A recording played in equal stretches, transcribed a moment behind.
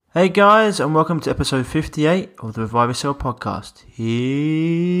Hey guys, and welcome to episode 58 of the Revive Yourself podcast.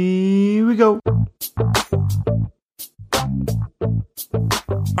 Here we go.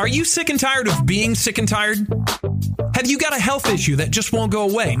 Are you sick and tired of being sick and tired? Have you got a health issue that just won't go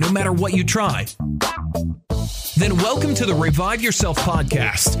away no matter what you try? Then welcome to the Revive Yourself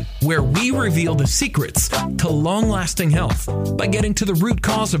podcast, where we reveal the secrets to long-lasting health by getting to the root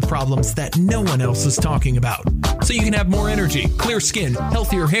cause of problems that no one else is talking about. So you can have more energy, clear skin,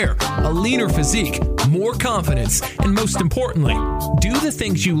 healthier hair, a leaner physique, more confidence, and most importantly, do the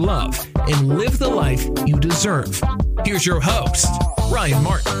things you love and live the life you deserve. Here's your host, Ryan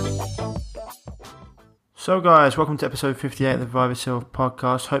Martin. So guys, welcome to episode 58 of the Revive Yourself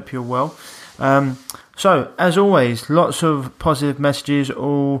podcast. Hope you're well. So, as always, lots of positive messages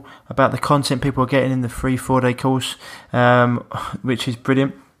all about the content people are getting in the free 4-day course, which is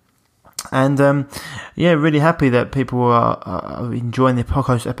brilliant. And really happy that people are enjoying the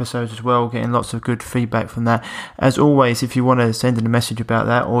podcast episodes as well, getting lots of good feedback from that. As always, if you want to send in a message about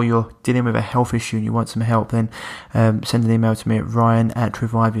that, or you're dealing with a health issue and you want some help, then send an email to me at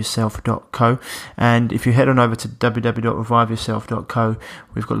ryan@reviveyourself.co. And if you head on over to www.reviveyourself.co,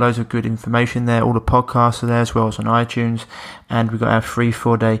 we've got loads of good information there. All the podcasts are there as well as on iTunes, and we've got our free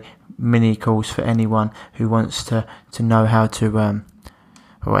 4-day mini course for anyone who wants to know how to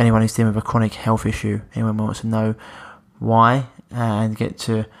or anyone who's dealing with a chronic health issue, anyone wants to know why and get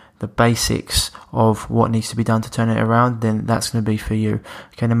to the basics of what needs to be done to turn it around, then that's going to be for you,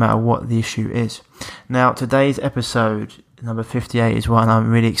 okay, no matter what the issue is. Now, today's episode, number 58, is one I'm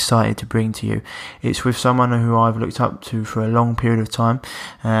really excited to bring to you. It's with someone who I've looked up to for a long period of time,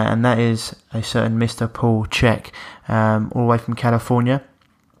 and that is a certain Mr. Paul Chek, all the way from California.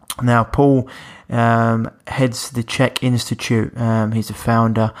 Now, Paul heads the Chek Institute. He's the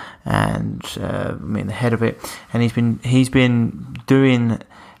founder and the head of it, and he's been doing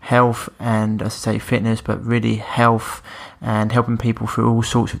health and, as I say, fitness, but really health and helping people through all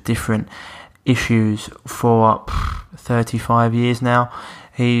sorts of different issues for 35 years now.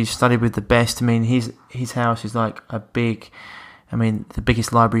 He's studied with the best. I mean, his house is like the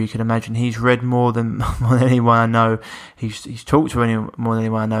biggest library you could imagine. He's read more than anyone I know. He's talked to more than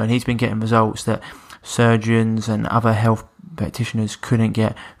anyone I know, and he's been getting results that surgeons and other health practitioners couldn't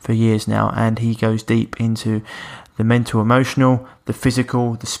get for years now. And he goes deep into the mental, emotional, the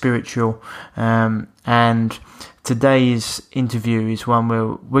physical, the spiritual. And today's interview is one where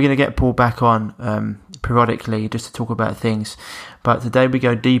we're going to get Paul back on periodically just to talk about things. But today we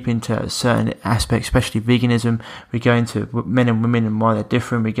go deep into certain aspects, especially veganism. We go into men and women and why they're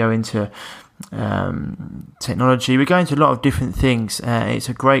different. We go into technology. We go into a lot of different things. It's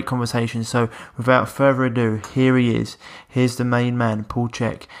a great conversation. So without further ado, here he is. Here's the main man, Paul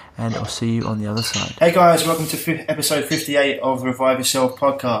Chek, and I'll see you on the other side. Hey guys, welcome to episode 58 of the Revive Yourself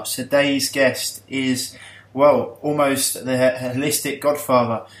podcast. Today's guest is, almost the holistic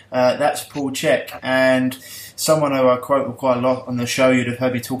godfather. That's Paul Chek, and someone who I quote quite a lot on the show. You'd have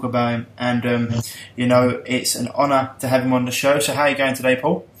heard me talk about him, and it's an honour to have him on the show. So how are you going today,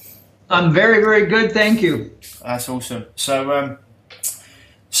 Paul? I'm very, very good, thank you. That's awesome. So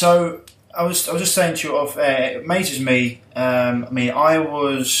I was just saying to you it amazes me. I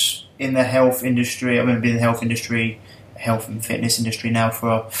was in the health industry. I've been in the health and fitness industry now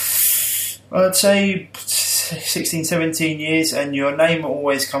for, I'd say, 16, 17 years, and your name will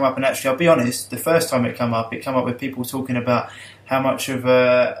always come up. And actually, I'll be honest, the first time it come up with people talking about how much of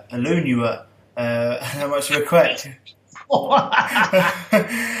a loon you were, how much of a quack.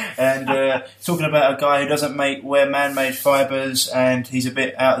 And talking about a guy who doesn't wear man-made fibres, and he's a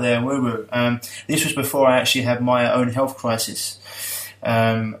bit out there woo-woo. This was before I actually had my own health crisis.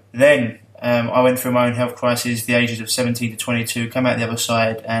 Then I went through my own health crisis, the ages of 17 to 22, came out the other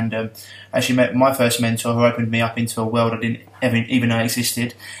side, and actually met my first mentor, who opened me up into a world I didn't even know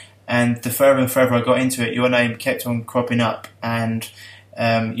existed. And the further and further I got into it, your name kept on cropping up, and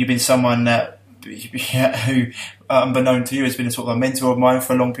you've been someone that who, unbeknown to you, has been a sort of a mentor of mine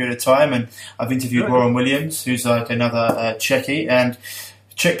for a long period of time. And I've interviewed Warren Williams, who's like another Cheki, and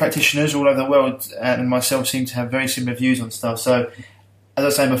Chek practitioners all over the world, and myself seem to have very similar views on stuff. So, as I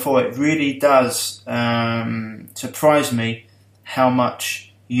was saying before, it really does surprise me how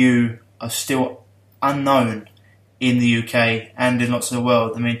much you are still unknown in the UK and in lots of the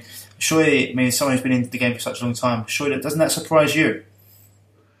world. I mean, surely, someone who's been in the game for such a long time, surely doesn't that surprise you?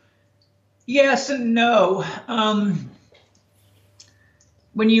 Yes and no.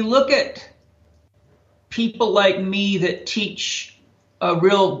 When you look at people like me that teach a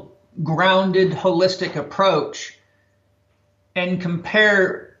real grounded, holistic approach and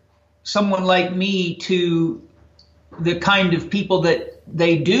compare someone like me to the kind of people that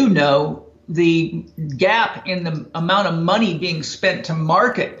they do know, the gap in the amount of money being spent to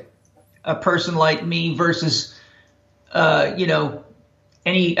market a person like me versus,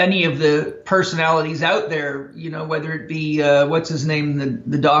 any of the personalities out there, whether it be, what's his name,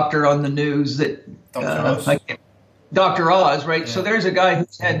 the doctor on the news that, Dr. Oz, right? Yeah. So there's a guy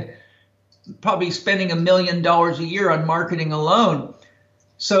who's had probably spending $1 million a year on marketing alone.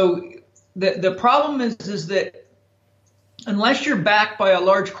 So the problem is that unless you're backed by a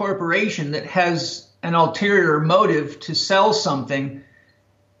large corporation that has an ulterior motive to sell something,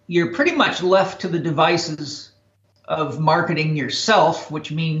 you're pretty much left to the devices of marketing yourself,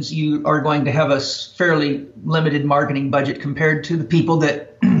 which means you are going to have a fairly limited marketing budget compared to the people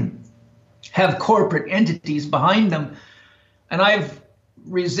that have corporate entities behind them. And I've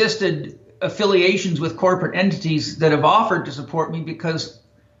resisted affiliations with corporate entities that have offered to support me because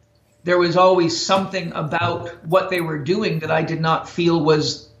there was always something about what they were doing that I did not feel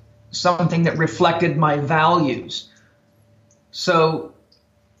was something that reflected my values. So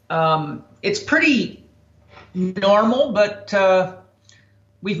it's pretty normal, but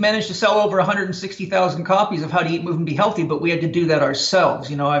we've managed to sell over 160,000 copies of How to Eat, Move, and Be Healthy, but we had to do that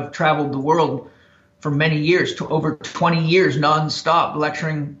ourselves. I've traveled the world for many years, to over 20 years nonstop,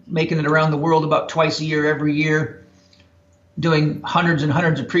 lecturing, making it around the world about twice a year, every year, doing hundreds and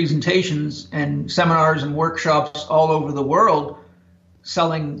hundreds of presentations and seminars and workshops all over the world,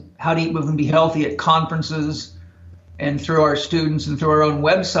 selling How to Eat, Move, and Be Healthy at conferences and through our students and through our own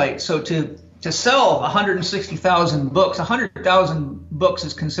website. So to sell 160,000 books, 100,000 books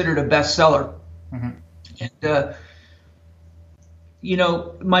is considered a bestseller. Mm-hmm. And,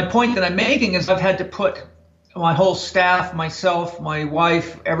 my point that I'm making is I've had to put my whole staff, myself, my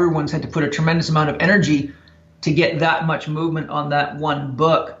wife, everyone's had to put a tremendous amount of energy to get that much movement on that one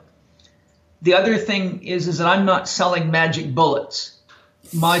book. The other thing is that I'm not selling magic bullets.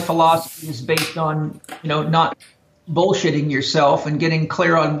 My philosophy is based on, not bullshitting yourself and getting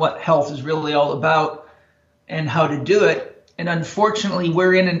clear on what health is really all about and how to do it. And unfortunately,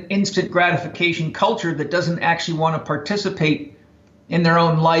 we're in an instant gratification culture that doesn't actually want to participate in their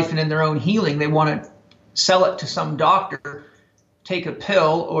own life and in their own healing. They want to sell it to some doctor, take a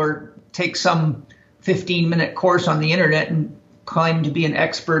pill, or take some 15-minute course on the internet and claim to be an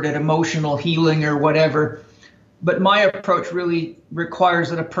expert at emotional healing or whatever. But my approach really requires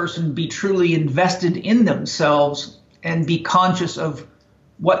that a person be truly invested in themselves and be conscious of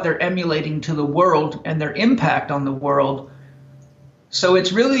what they're emulating to the world and their impact on the world. So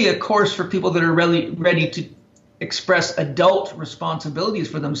it's really a course for people that are really ready to express adult responsibilities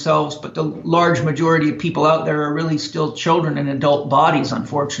for themselves, but the large majority of people out there are really still children in adult bodies,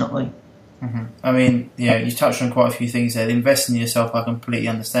 unfortunately. Mm-hmm. I mean, yeah, you touched on quite a few things there. Invest in yourself, I completely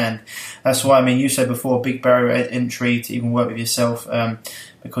understand. That's why, you said before, big barrier entry to even work with yourself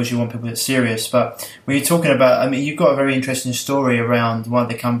because you want people that's serious. But when you're talking about, you've got a very interesting story around one of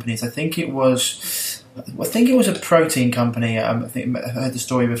the companies. I think it was a protein company. I heard the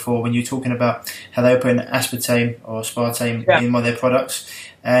story before when you were talking about how they were putting aspartame or aspartame in one of their products.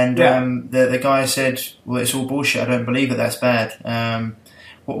 And the guy said, well, it's all bullshit. I don't believe that's bad.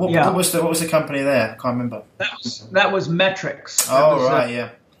 What was the company there? I can't remember. That was Metrics. Yeah.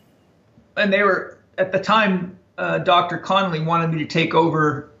 And they were, at the time, Dr. Connolly wanted me to take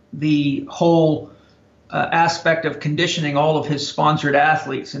over the whole aspect of conditioning all of his sponsored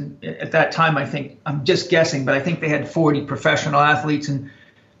athletes. And at that time, I think, I'm just guessing, but I think they had 40 professional athletes, and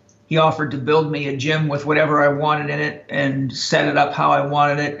he offered to build me a gym with whatever I wanted in it and set it up how I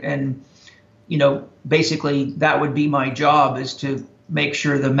wanted it. And, basically that would be my job, is to make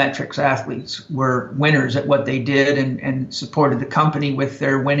sure the Metrics athletes were winners at what they did and supported the company with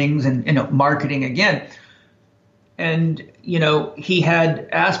their winnings and, marketing again. And, he had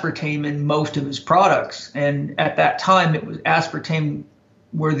aspartame in most of his products. And at that time, it was aspartame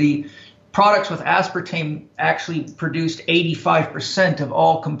were the products with aspartame actually produced 85% of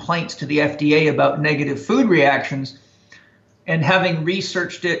all complaints to the FDA about negative food reactions. And having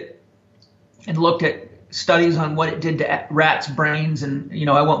researched it and looked at studies on what it did to rats' brains, and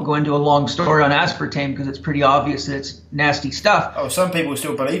I won't go into a long story on aspartame because it's pretty obvious that it's nasty stuff. Oh, some people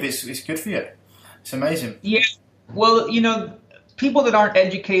still believe it's good for you. It's amazing. Yeah, well, people that aren't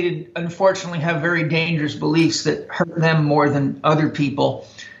educated, unfortunately, have very dangerous beliefs that hurt them more than other people.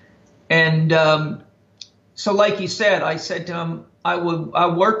 And so, like you said, I said to him,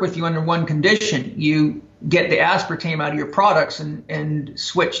 I'll work with you under one condition: you get the aspartame out of your products and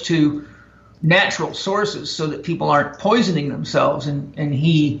switch to natural sources so that people aren't poisoning themselves. And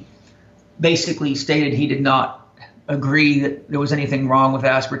he basically stated he did not agree that there was anything wrong with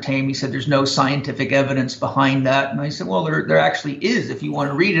aspartame. He said there's no scientific evidence behind that. And I said, well, there actually is. If you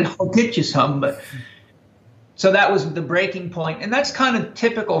want to read it, I'll get you some. But so that was the breaking point. And that's kind of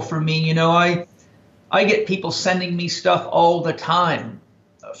typical for me. You know, I get people sending me stuff all the time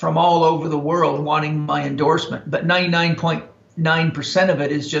from all over the world wanting my endorsement. But 99.9% of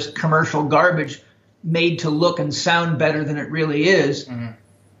it is just commercial garbage made to look and sound better than it really is. Mm-hmm.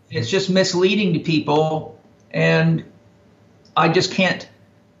 It's just misleading to people. And I just can't,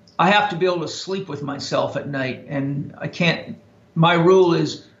 I have to be able to sleep with myself at night. And I can't, my rule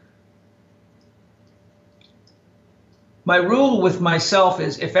with myself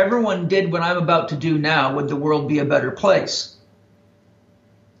is if everyone did what I'm about to do now, would the world be a better place?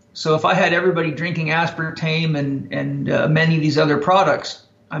 So if I had everybody drinking aspartame and many of these other products,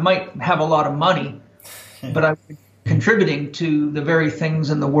 I might have a lot of money, but I'm contributing to the very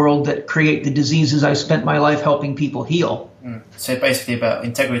things in the world that create the diseases I spent my life helping people heal. So basically about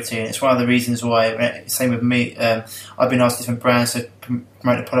integrity, and it's one of the reasons why, same with me, I've been asked different brands to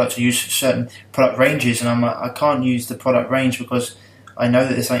promote the product, to use certain product ranges, and I'm like, I can't use the product range because I know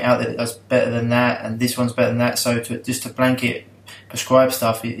that there's something out there that does better than that, and this one's better than that, so just to blanket prescribe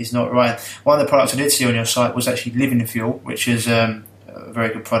stuff is not right. One of the products I did see on your site was actually Living Fuel, which is a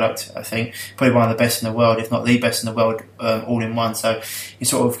very good product, I think. Probably one of the best in the world, if not the best in the world, all in one. So you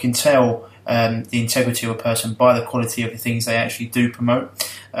sort of can tell the integrity of a person by the quality of the things they actually do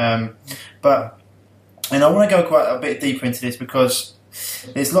promote. And I want to go quite a bit deeper into this because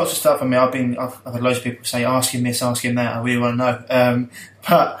there's lots of stuff. I mean, I've had loads of people say, ask him this, ask him that. I really want to know.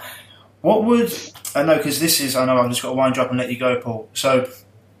 But what would, I know, because I know I've just got to wind you up and let you go, Paul. So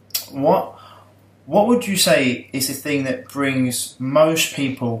what would you say is the thing that brings most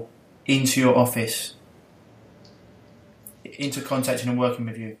people into your office, into contacting and working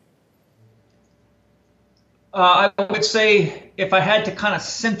with you? I would say if I had to kind of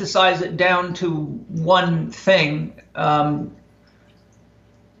synthesize it down to one thing,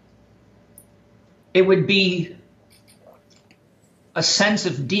 it would be a sense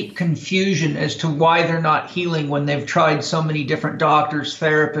of deep confusion as to why they're not healing when they've tried so many different doctors,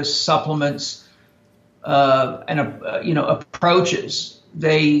 therapists, supplements, and approaches.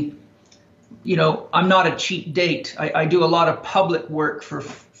 I'm not a cheap date. I do a lot of public work for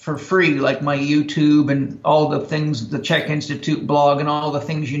free, like my YouTube and all the things, the Chek Institute blog and all the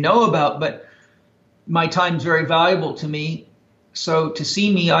things you know about, but my time's very valuable to me. So to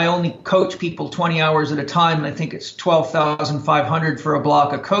see me, I only coach people 20 hours at a time, and I think it's $12,500 for a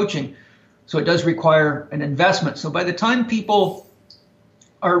block of coaching. So it does require an investment. So by the time people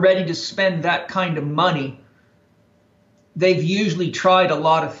are ready to spend that kind of money, they've usually tried a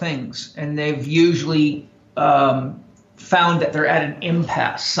lot of things, and they've usually found that they're at an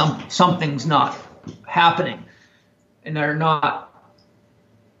impasse. Something's not happening, and they're not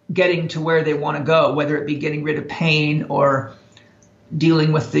getting to where they want to go, whether it be getting rid of pain or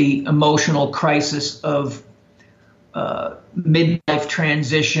dealing with the emotional crisis of midlife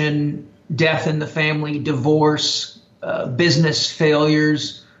transition, death in the family, divorce, business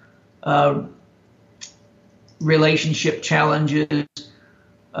failures, relationship challenges,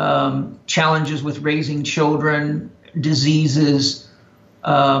 challenges with raising children, diseases.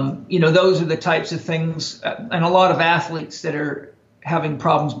 Those are the types of things, and a lot of athletes that are having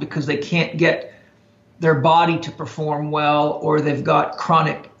problems because they can't get their body to perform well, or they've got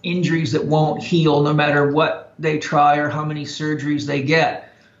chronic injuries that won't heal no matter what they try or how many surgeries they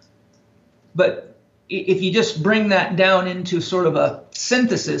get. But if you just bring that down into sort of a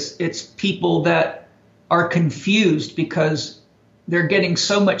synthesis, it's people that are confused because they're getting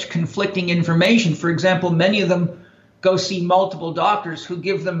so much conflicting information. For example, many of them go see multiple doctors who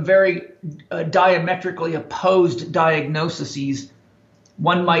give them very diametrically opposed diagnoses.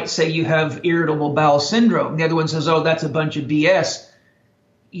 One might say you have irritable bowel syndrome. The other one says, oh, that's a bunch of BS.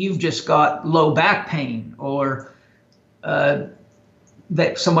 You've just got low back pain. Or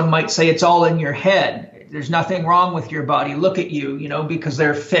that someone might say it's all in your head. There's nothing wrong with your body. Look at you, because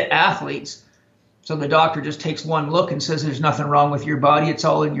they're fit athletes. So the doctor just takes one look and says there's nothing wrong with your body. It's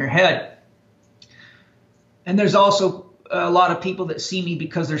all in your head. And there's also a lot of people that see me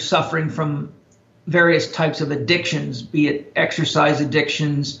because they're suffering from various types of addictions, be it exercise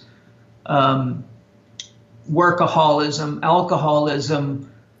addictions, workaholism,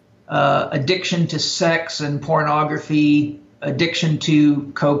 alcoholism, addiction to sex and pornography, addiction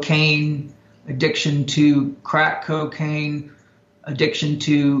to cocaine, addiction to crack cocaine, addiction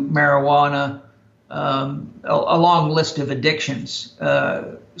to marijuana, a long list of addictions.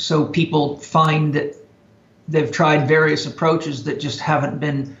 So people find that they've tried various approaches that just haven't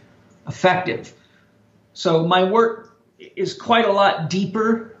been effective. So my work is quite a lot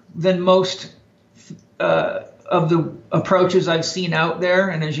deeper than most of the approaches I've seen out there.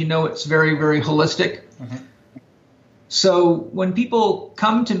 And as you know, it's very, very holistic. Mm-hmm. So when people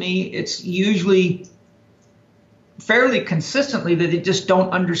come to me, it's usually fairly consistently that they just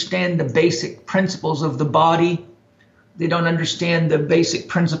don't understand the basic principles of the body. They don't understand the basic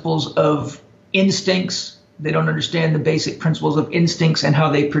principles of instincts. They don't understand the basic principles of instincts and how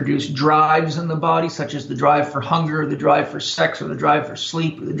they produce drives in the body, such as the drive for hunger, or the drive for sex, or the drive for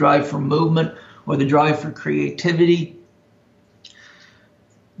sleep, or the drive for movement, or the drive for creativity.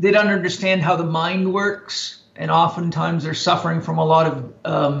 They don't understand how the mind works, and oftentimes they're suffering from a lot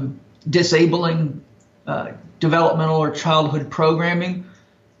of disabling developmental or childhood programming,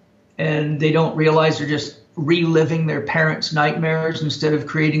 and they don't realize they're just reliving their parents' nightmares instead of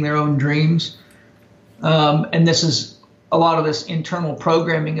creating their own dreams. And this is a lot of this internal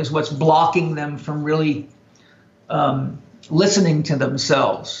programming is what's blocking them from really listening to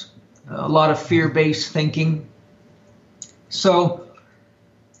themselves. A lot of fear-based thinking. So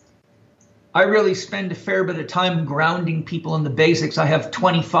I really spend a fair bit of time grounding people in the basics. I have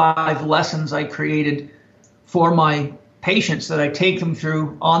 25 lessons I created for my patients that I take them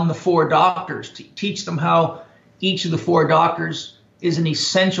through on the 4 doctors to teach them how each of the 4 doctors is an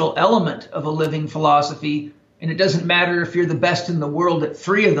essential element of a living philosophy. And it doesn't matter if you're the best in the world at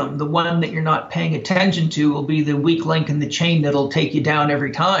 3 of them. The one that you're not paying attention to will be the weak link in the chain that'll take you down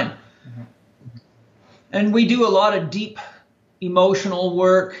every time. Mm-hmm. And we do a lot of deep emotional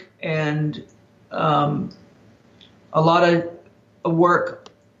work and a lot of work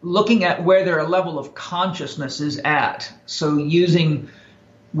looking at where their level of consciousness is at. So using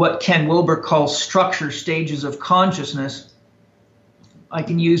what Ken Wilber calls structure stages of consciousness. I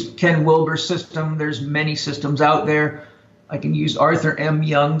can use Ken Wilber's system. There's many systems out there. I can use Arthur M.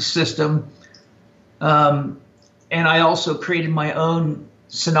 Young's system. And I also created my own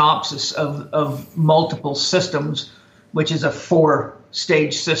synopsis of multiple systems, which is a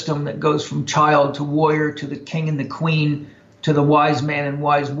 4-stage system that goes from child to warrior to the king and the queen to the wise man and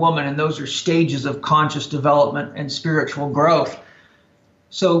wise woman. And those are stages of conscious development and spiritual growth.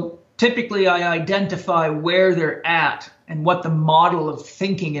 So typically I identify where they're at and what the model of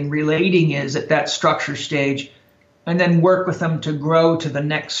thinking and relating is at that structure stage, and then work with them to grow to the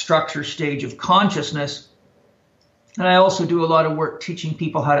next structure stage of consciousness. And I also do a lot of work teaching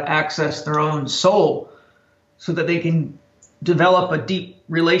people how to access their own soul so that they can develop a deep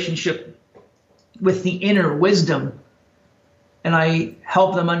relationship with the inner wisdom. And I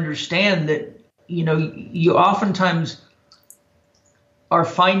help them understand that, you oftentimes are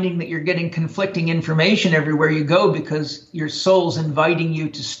finding that you're getting conflicting information everywhere you go because your soul's inviting you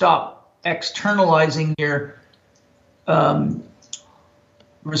to stop externalizing your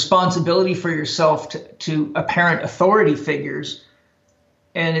responsibility for yourself to apparent authority figures.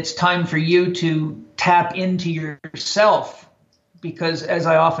 And it's time for you to tap into yourself because, as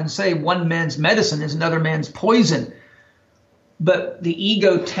I often say, one man's medicine is another man's poison. But the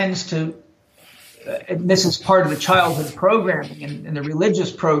ego tends to, and this is part of the childhood programming and the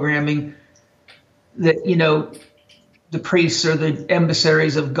religious programming, that, the priests are the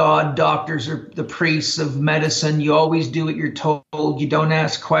emissaries of God, doctors are the priests of medicine. You always do what you're told. You don't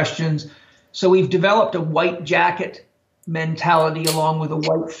ask questions. So we've developed a white jacket mentality along with a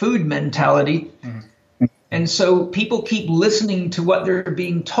white food mentality. Mm-hmm. And so people keep listening to what they're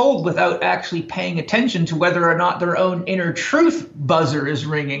being told without actually paying attention to whether or not their own inner truth buzzer is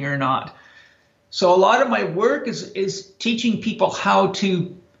ringing or not. So a lot of my work is teaching people how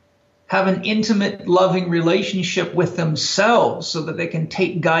to have an intimate, loving relationship with themselves so that they can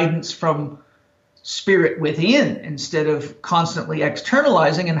take guidance from spirit within instead of constantly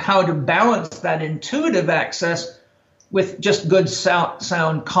externalizing, and how to balance that intuitive access with just good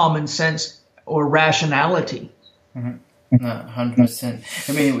sound common sense or rationality. Mm-hmm. No, 100%.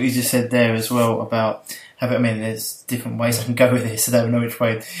 I mean, what you just said there as well about there's different ways I can go with this. I don't know which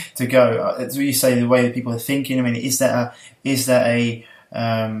way to go. It's what you say, the way that people are thinking. I mean, is that a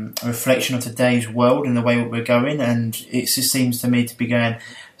reflection of today's world and the way we're going? And it just seems to me to be going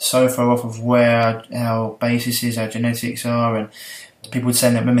so far off of where our basis is, our genetics are, and people would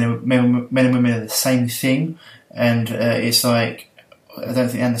say that men and women are the same thing. And it's like, I don't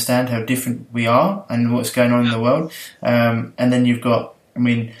think they understand how different we are and what's going on in the world. And then you've got,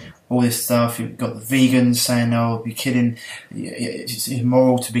 all this stuff. You've got the vegans saying, "Oh, you're kidding! It's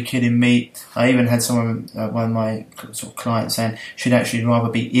immoral to be killing meat." I even had one of my sort of clients saying, "Should actually rather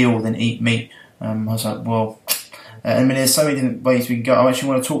be ill than eat meat." I was like, "Well, there's so many different ways we can go." I actually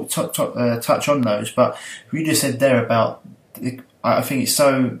want to touch on those, but you just said there about I think it's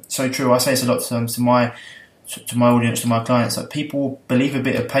so true. I say this a lot to my audience, to my clients, that people believe a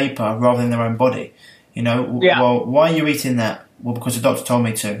bit of paper rather than their own body. You know, well, why are you eating that? Well, because the doctor told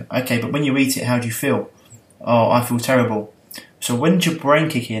me to. Okay, but when you eat it, how do you feel? Oh, I feel terrible. So when did your brain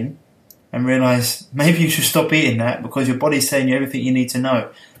kick in and realise maybe you should stop eating that because your body's telling you everything you need to know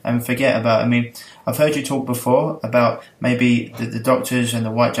and forget about it? I mean, I've heard you talk before about maybe the doctors and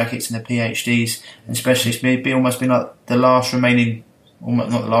the white jackets and the PhDs and specialists maybe almost being like the last remaining,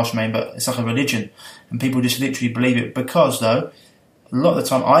 almost not the last remaining, but it's like a religion. And people just literally believe it because, though, a lot of the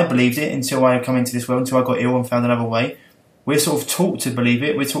time I believed it until I come into this world, until I got ill and found another way. We're sort of taught to believe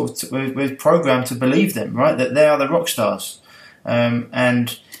it. We're programmed to believe them, right? That they are the rock stars.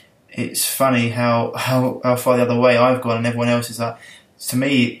 And it's funny how far the other way I've gone and everyone else is like. To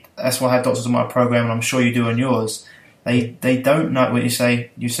me, that's why I have doctors on my program, and I'm sure you do on yours. They don't know what you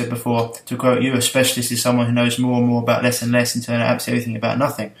say. You said before, to quote you, a specialist is someone who knows more and more about less and less and turn out absolutely everything about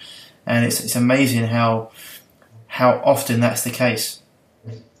nothing. And it's amazing how often that's the case.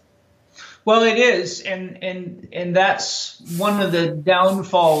 Well, it is, and that's one of the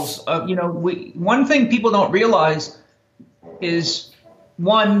downfalls of, one thing people don't realize is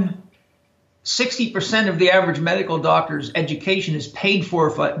 60% of the average medical doctor's education is paid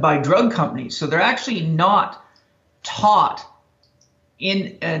for by drug companies. So they're actually not taught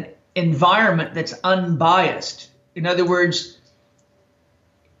in an environment that's unbiased. In other words,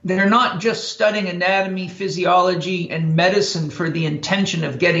 they're not just studying anatomy, physiology, and medicine for the intention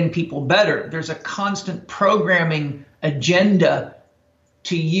of getting people better. There's a constant programming agenda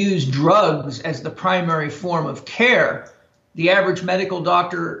to use drugs as the primary form of care. The average medical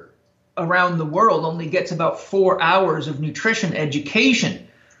doctor around the world only gets about 4 hours of nutrition education.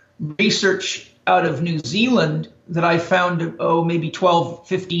 Research out of New Zealand that I found, maybe 12,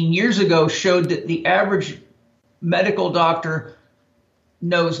 15 years ago showed that the average medical doctor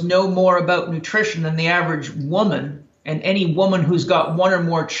knows no more about nutrition than the average woman, and any woman who's got one or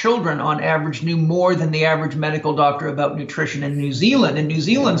more children on average knew more than the average medical doctor about nutrition in New Zealand. And New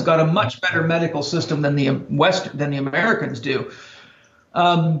Zealand's got a much better medical system than the Americans do.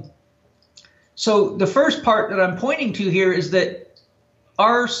 So the first part that I'm pointing to here is that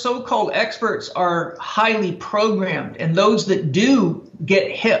our so-called experts are highly programmed, and those that do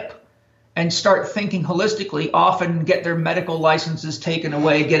get hip and start thinking holistically often get their medical licenses taken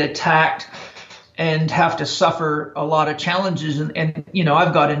away, get attacked, and have to suffer a lot of challenges. And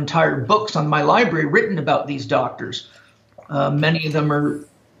I've got entire books on my library written about these doctors. Many of them are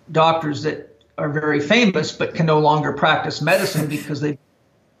doctors that are very famous but can no longer practice medicine because they've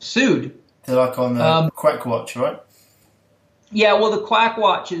sued. They're like on the Quack Watch, right? Yeah, well, the Quack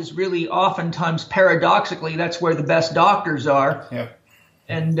Watch is really oftentimes, paradoxically, that's where the best doctors are. Yeah.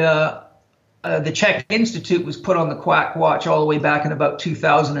 And the Chek Institute was put on the Quack Watch all the way back in about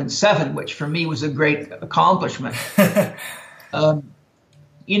 2007, which for me was a great accomplishment. So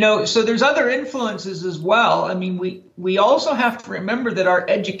there's other influences as well. I mean, we also have to remember that our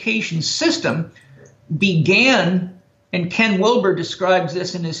education system began, and Ken Wilber describes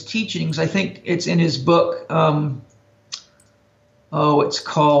this in his teachings. I think it's in his book. It's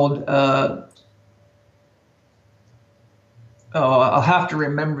called, I'll have to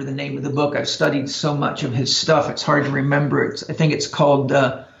remember the name of the book. I've studied so much of his stuff, it's hard to remember. I think it's called,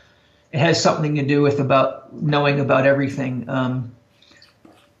 it has something to do with about knowing about everything.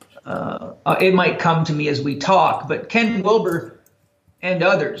 It might come to me as we talk, but Ken Wilber and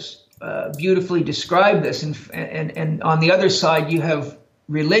others beautifully describe this. And on the other side, you have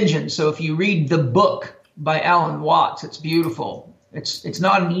religion. So if you read The Book by Alan Watts, it's beautiful. It's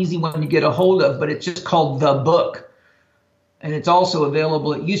not an easy one to get a hold of, but it's just called The Book. And it's also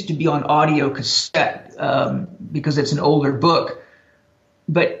available. It used to be on audio cassette because it's an older book.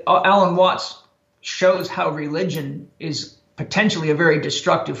 But Alan Watts shows how religion is potentially a very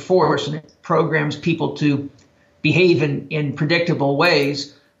destructive force, and it programs people to behave in predictable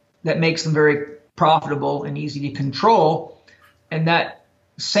ways that makes them very profitable and easy to control. And that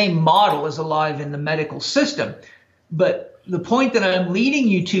same model is alive in the medical system. But the point that I'm leading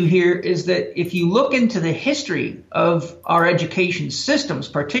you to here is that if you look into the history of our education systems,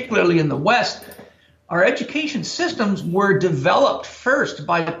 particularly in the West, our education systems were developed first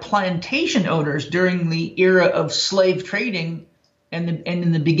by plantation owners during the era of slave trading and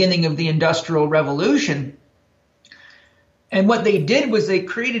in the beginning of the Industrial Revolution. And what they did was they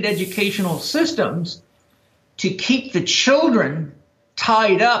created educational systems to keep the children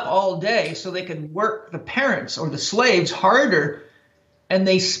tied up all day so they could work the parents or the slaves harder. And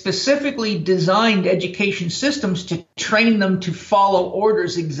they specifically designed education systems to train them to follow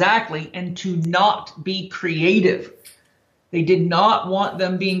orders exactly and to not be creative. They did not want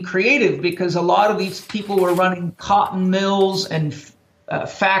them being creative because a lot of these people were running cotton mills and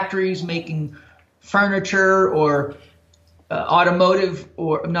factories making furniture or automotive,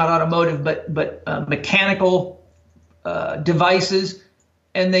 or not automotive, but mechanical devices.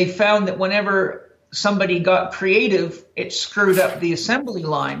 And they found that whenever somebody got creative, it screwed up the assembly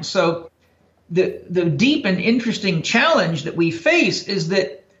line. So the deep and interesting challenge that we face is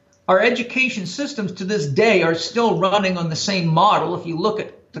that our education systems to this day are still running on the same model. If you look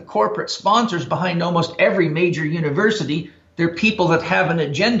at the corporate sponsors behind almost every major university, they're people that have an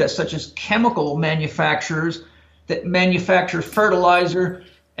agenda, such as chemical manufacturers that manufacture fertilizer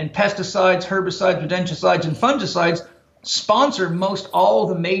and pesticides, herbicides, rodenticides, and fungicides, sponsor most all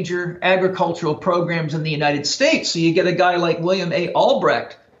the major agricultural programs in the United States. So you get a guy like William A.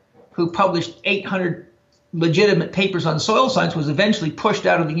 Albrecht, who published 800 legitimate papers on soil science, was eventually pushed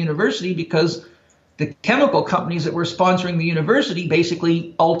out of the university because the chemical companies that were sponsoring the university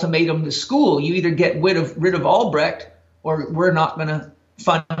basically ultimatum the school. You either get rid of Albrecht or we're not going to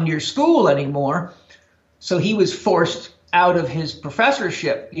fund your school anymore. So he was forced out of his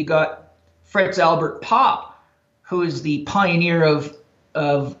professorship. You got Fritz Albert Popp, who is the pioneer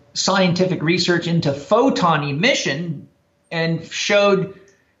of scientific research into photon emission, and showed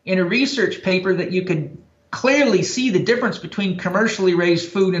in a research paper that you could clearly see the difference between commercially raised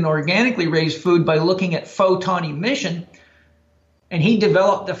food and organically raised food by looking at photon emission. And he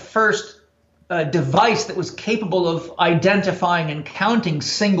developed the first device that was capable of identifying and counting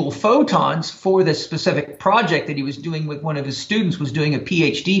single photons for this specific project that he was doing with one of his students, was doing a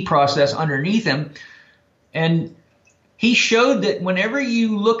PhD process underneath him. And he showed that whenever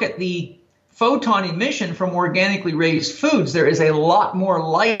you look at the photon emission from organically raised foods, there is a lot more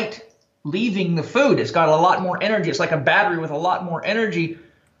light leaving the food. It's got a lot more energy. It's like a battery with a lot more energy,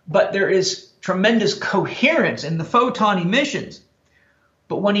 but there is tremendous coherence in the photon emissions.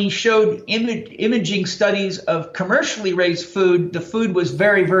 But when he showed imaging studies of commercially raised food, the food was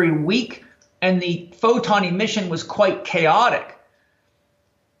very, very weak, and the photon emission was quite chaotic.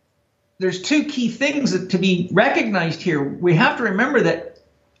 There's two key things that to be recognized here. We have to remember that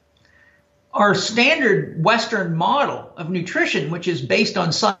our standard Western model of nutrition, which is based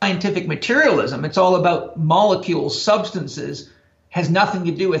on scientific materialism, it's all about molecules, substances, has nothing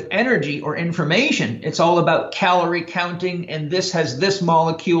to do with energy or information. It's all about calorie counting, and this has this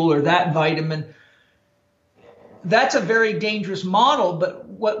molecule or that vitamin. That's a very dangerous model, but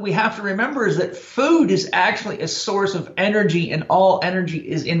what we have to remember is that food is actually a source of energy, and all energy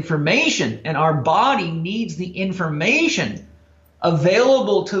is information, and our body needs the information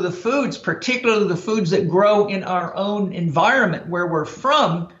available to the foods, particularly the foods that grow in our own environment where we're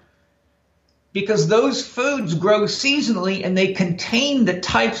from, because those foods grow seasonally and they contain the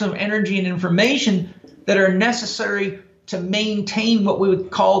types of energy and information that are necessary to maintain what we would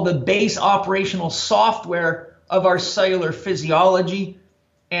call the base operational software of our cellular physiology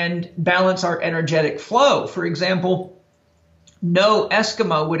and balance our energetic flow. For example, no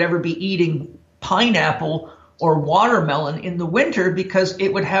Eskimo would ever be eating pineapple or watermelon in the winter because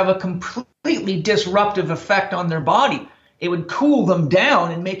it would have a completely disruptive effect on their body. It would cool them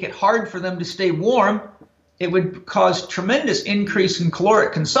down and make it hard for them to stay warm. It would cause tremendous increase in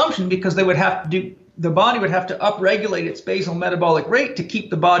caloric consumption because the body would have to upregulate its basal metabolic rate to keep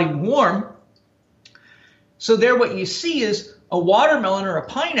the body warm. So there what you see is a watermelon or a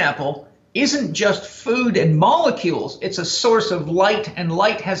pineapple isn't just food and molecules. It's a source of light, and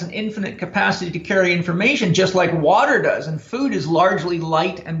light has an infinite capacity to carry information, just like water does. And food is largely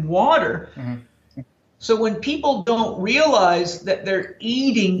light and water. Mm-hmm. So when people don't realize that they're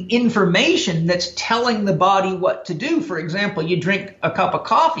eating information that's telling the body what to do, for example, you drink a cup of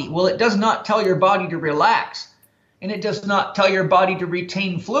coffee. Well, it does not tell your body to relax, and it does not tell your body to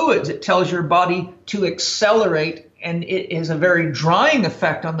retain fluids. It tells your body to accelerate, and it has a very drying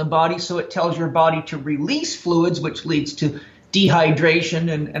effect on the body, so it tells your body to release fluids, which leads to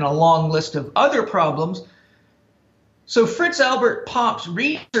dehydration and a long list of other problems. So Fritz Albert Popp's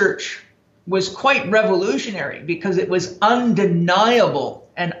research was quite revolutionary because it was undeniable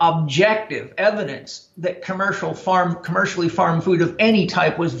and objective evidence that commercially farmed food of any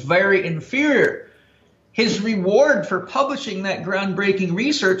type was very inferior. His reward for publishing that groundbreaking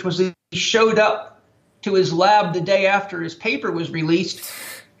research was that he showed up to his lab the day after his paper was released,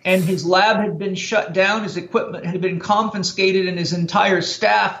 and his lab had been shut down, his equipment had been confiscated, and his entire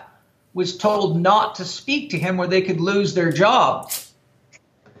staff was told not to speak to him or they could lose their job.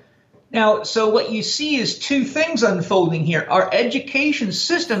 Now, so what you see is two things unfolding here. Our education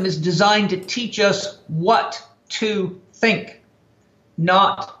system is designed to teach us what to think,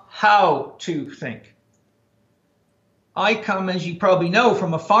 not how to think. I come, as you probably know,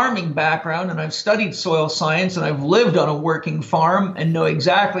 from a farming background, and I've studied soil science, and I've lived on a working farm and know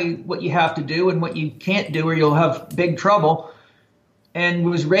exactly what you have to do and what you can't do or you'll have big trouble, and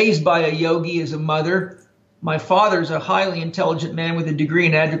was raised by a yogi as a mother. My father's a highly intelligent man with a degree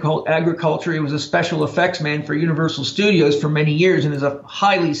in agriculture. He was a special effects man for Universal Studios for many years and is a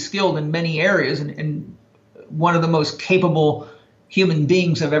highly skilled in many areas and one of the most capable human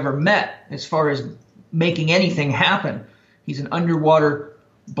beings I've ever met as far as making anything happen. He's an underwater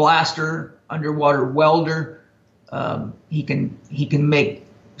blaster, underwater welder. He can make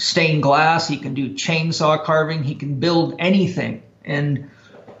stained glass. He can do chainsaw carving. He can build anything. And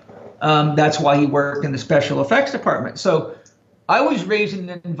that's why he worked in the special effects department. So I was raised in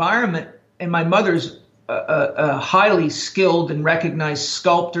an environment, and my mother's a highly skilled and recognized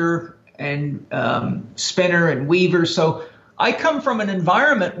sculptor and spinner and weaver. So I come from an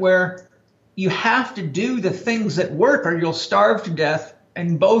environment where you have to do the things that work or you'll starve to death.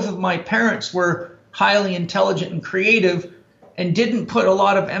 And both of my parents were highly intelligent and creative and didn't put a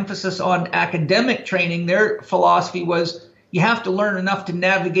lot of emphasis on academic training. Their philosophy was you have to learn enough to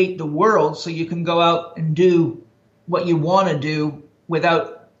navigate the world so you can go out and do what you want to do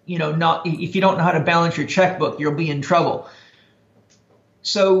without, if you don't know how to balance your checkbook, you'll be in trouble.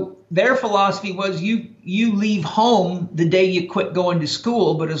 So their philosophy was you leave home the day you quit going to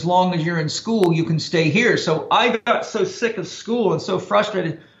school, but as long as you're in school, you can stay here. So I got so sick of school and so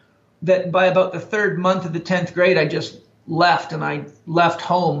frustrated that by about the third month of the 10th grade, I just left, and I left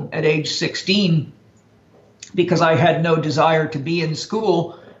home at age 16 because I had no desire to be in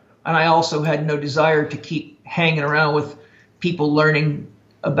school. And I also had no desire to keep hanging around with people learning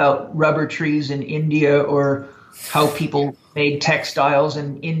about rubber trees in India or how people made textiles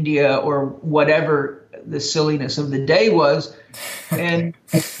in India or whatever the silliness of the day was, and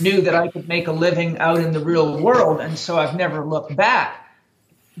knew that I could make a living out in the real world. And so I've never looked back.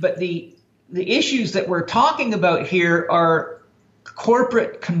 But the issues that we're talking about here are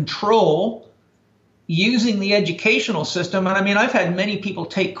corporate control using the educational system. And I mean, I've had many people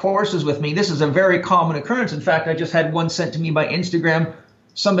take courses with me. This is a very common occurrence. In fact, I just had one sent to me by Instagram.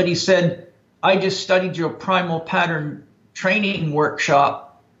 Somebody said, I just studied your primal pattern training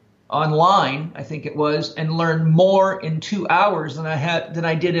workshop online, I think it was, and learned more in 2 hours than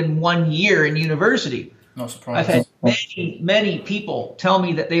I did in 1 year in university. Not surprised. I've had many people tell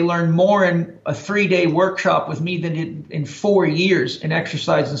me that they learned more in a 3-day workshop with me than in 4 years in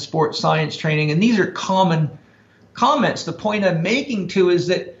exercise and sports science training. And these are common comments. The point I'm making too is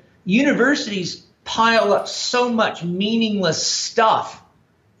that universities pile up so much meaningless stuff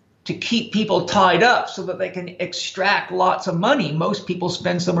to keep people tied up so that they can extract lots of money. Most people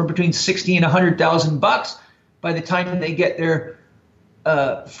spend somewhere between $60,000 and $100,000 by the time they get their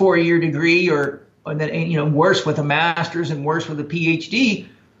 4-year degree, or then, worse with a master's and worse with a PhD.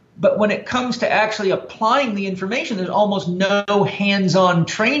 But when it comes to actually applying the information, there's almost no hands-on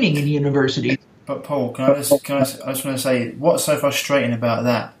training in universities. But Paul, I just want to say, what's so frustrating about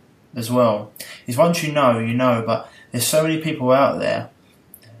that as well is once you know, but there's so many people out there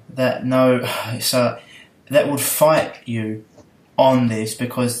that know, so that would fight you on this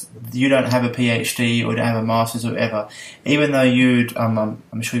because you don't have a PhD or don't have a master's or whatever. Even though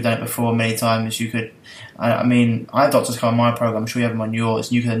I'm sure you've done it before many times. You could, I have doctors come on my program. I'm sure you have them on yours,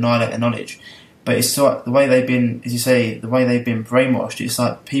 and you can annihilate their knowledge. But it's like the way they've been, as you say, the way they've been brainwashed. It's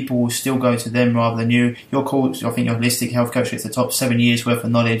like people will still go to them rather than you. Your course, I think your holistic health coach gets the top 7 years worth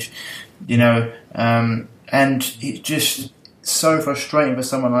of knowledge, and it's just so frustrating for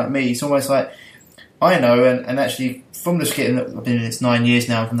someone like me. It's almost like I know, and actually from just getting, I've been in this 9 years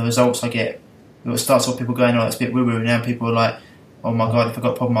now, from the results I get, it starts off people going, oh, it's a bit woo-woo, and now people are like, oh my God, if I've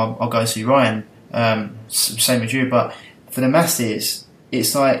got a problem, I'll go and see Ryan. Same as you, but for the masses,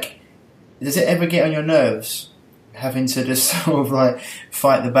 it's like, does it ever get on your nerves having to just sort of like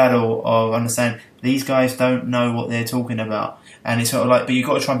fight the battle of understand these guys don't know what they're talking about? And it's sort of like, but you've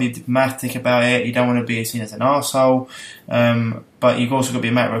got to try and be diplomatic about it. You don't want to be seen as an arsehole, but you've also got to be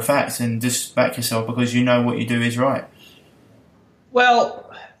a matter of fact and just back yourself because you know what you do is right. Well,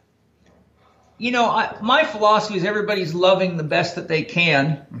 my philosophy is everybody's loving the best that they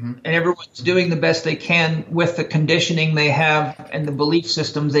can, and everyone's doing the best they can with the conditioning they have and the belief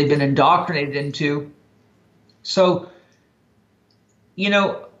systems they've been indoctrinated into. So,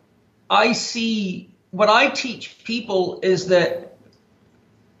 I see what I teach people is that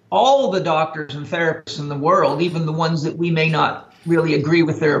all the doctors and therapists in the world, even the ones that we may not really agree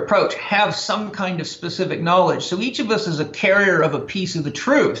with their approach, have some kind of specific knowledge. So each of us is a carrier of a piece of the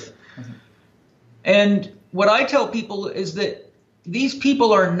truth. And what I tell people is that these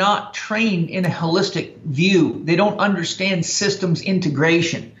people are not trained in a holistic view. They don't understand systems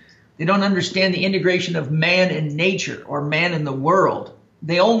integration. They don't understand the integration of man and nature or man and the world.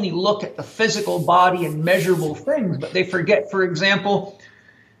 They only look at the physical body and measurable things, but they forget, for example,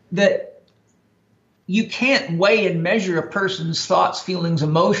 that you can't weigh and measure a person's thoughts, feelings,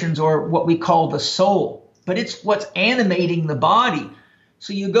 emotions, or what we call the soul, but it's what's animating the body.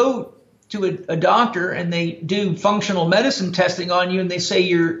 So you go to a doctor and they do functional medicine testing on you and they say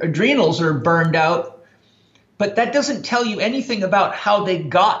your adrenals are burned out, but that doesn't tell you anything about how they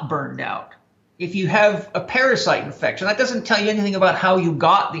got burned out. If you have a parasite infection, that doesn't tell you anything about how you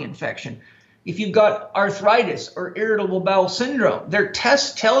got the infection. If you've got arthritis or irritable bowel syndrome, their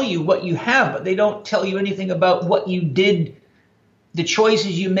tests tell you what you have, but they don't tell you anything about what you did, the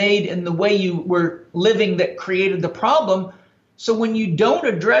choices you made, and the way you were living that created the problem. So when you don't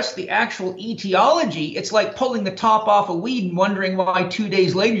address the actual etiology, it's like pulling the top off a weed and wondering why 2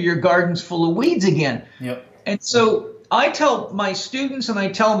 days later your garden's full of weeds again. Yep. And so I tell my students and I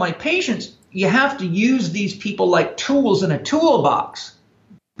tell my patients, you have to use these people like tools in a toolbox.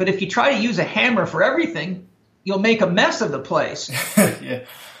 But if you try to use a hammer for everything, you'll make a mess of the place. Yeah.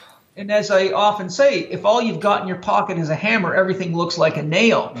 And as I often say, if all you've got in your pocket is a hammer, everything looks like a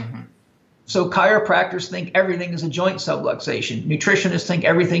nail. Mm-hmm. So chiropractors think everything is a joint subluxation. Nutritionists think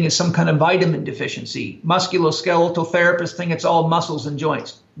everything is some kind of vitamin deficiency. Musculoskeletal therapists think it's all muscles and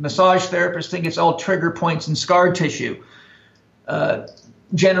joints. Massage therapists think it's all trigger points and scar tissue.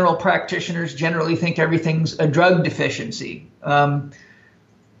 General practitioners generally think everything's a drug deficiency.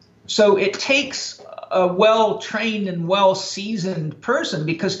 So it takes a well-trained and well-seasoned person,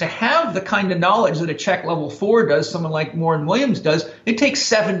 because to have the kind of knowledge that a Chek level 4 does, someone like Warren Williams does, it takes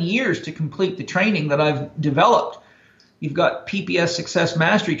 7 years to complete the training that I've developed. You've got PPS Success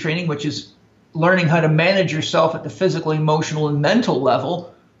Mastery Training, which is learning how to manage yourself at the physical, emotional, and mental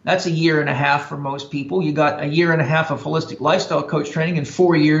level. That's 1.5 years for most people. You got 1.5 years of holistic lifestyle coach training and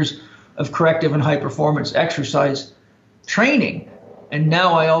 4 years of corrective and high performance exercise training. And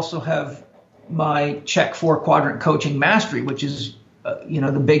now I also have my Chek 4-quadrant coaching mastery, which is,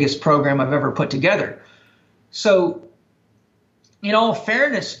 the biggest program I've ever put together. So in all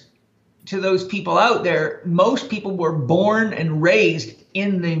fairness to those people out there, most people were born and raised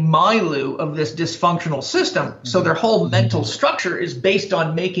in the milieu of this dysfunctional system. So their whole mental structure is based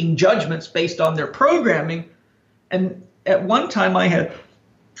on making judgments based on their programming. And at one time I had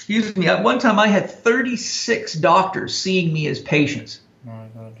 36 doctors seeing me as patients. Oh my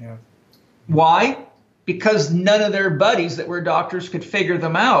God, yeah. Why? Because none of their buddies that were doctors could figure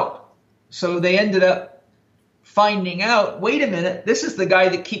them out. So they ended up finding out, wait a minute, this is the guy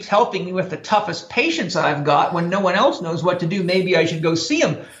that keeps helping me with the toughest patients I've got. When no one else knows what to do, maybe I should go see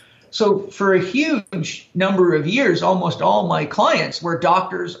him. So for a huge number of years, almost all my clients were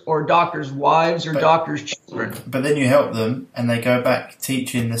doctors or doctors' wives or doctors' children. But then you help them and they go back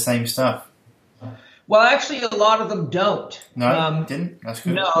teaching the same stuff. Well, actually, a lot of them don't. No, didn't? That's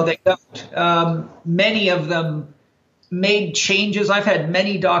good. No, they don't. Many of them made changes. I've had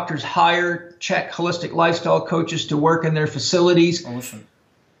many doctors hire Chek holistic lifestyle coaches to work in their facilities. Awesome.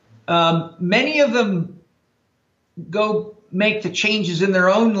 Many of them go make the changes in their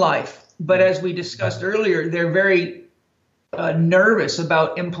own life. But as we discussed earlier, they're very nervous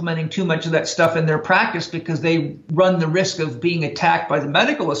about implementing too much of that stuff in their practice because they run the risk of being attacked by the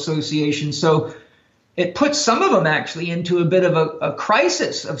medical association. So it puts some of them actually into a bit of a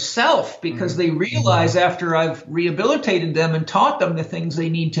crisis of self, because they realize after I've rehabilitated them and taught them the things they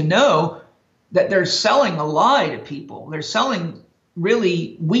need to know that they're selling a lie to people. They're selling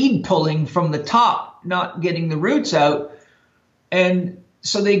really weed pulling from the top, not getting the roots out. And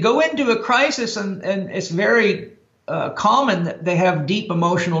so they go into a crisis, and it's very common that they have deep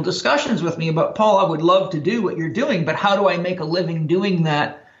emotional discussions with me about, Paul, I would love to do what you're doing, but how do I make a living doing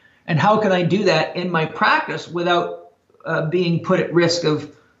that? And how can I do that in my practice without being put at risk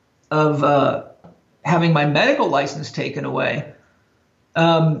of having my medical license taken away?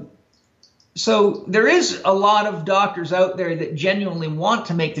 So there is a lot of doctors out there that genuinely want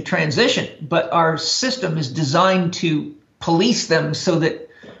to make the transition, but our system is designed to police them so that,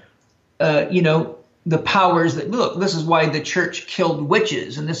 the powers that, look, this is why the church killed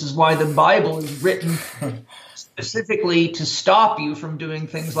witches, and this is why the Bible is written specifically to stop you from doing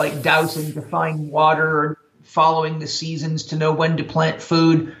things like dowsing to find water or following the seasons to know when to plant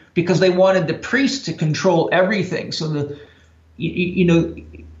food, because they wanted the priests to control everything. So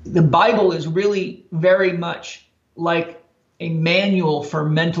the Bible is really very much like a manual for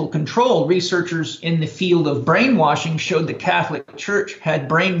mental control. Researchers in the field of brainwashing showed the Catholic Church had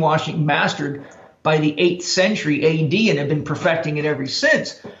brainwashing mastered by the 8th century AD and have been perfecting it ever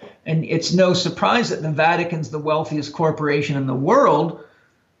since. And it's no surprise that the Vatican's the wealthiest corporation in the world.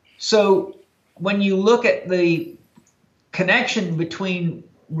 So when you look at the connection between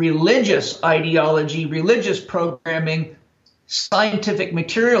religious ideology, religious programming, scientific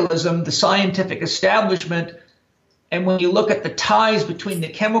materialism, the scientific establishment, and when you look at the ties between the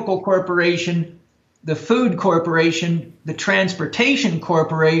chemical corporation, the food corporation, the transportation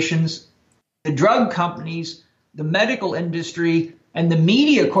corporations, the drug companies, the medical industry, and the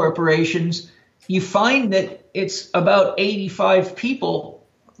media corporations, you find that it's about 85 people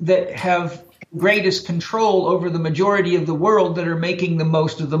that have greatest control over the majority of the world that are making the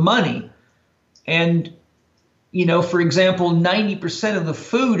most of the money. And, you know, for example, 90% of the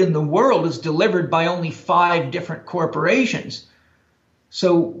food in the world is delivered by only 5 different corporations.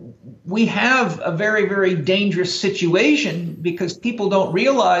 So we have a very, very dangerous situation because people don't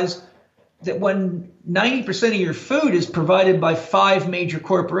realize that when 90% of your food is provided by 5 major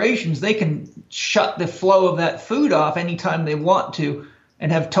corporations, they can shut the flow of that food off anytime they want to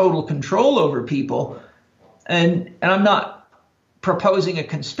and have total control over people. And I'm not proposing a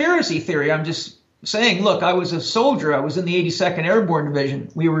conspiracy theory. I'm just saying, look, I was a soldier. I was in the 82nd Airborne Division.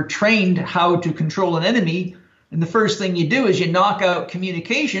 We were trained how to control an enemy. And the first thing you do is you knock out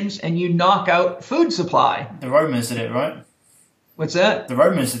communications and you knock out food supply. The Romans did it, right? What's that? The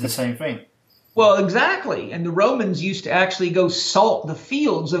Romans did the same thing. Well, exactly. And the Romans used to actually go salt the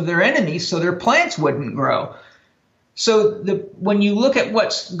fields of their enemies so their plants wouldn't grow. So when you look at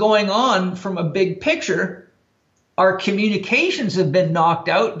what's going on from a big picture, our communications have been knocked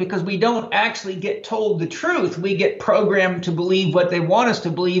out because we don't actually get told the truth. We get programmed to believe what they want us to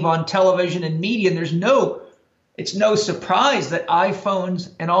believe on television and media. And it's no surprise that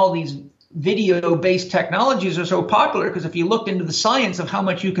iPhones and all these video-based technologies are so popular, because if you looked into the science of how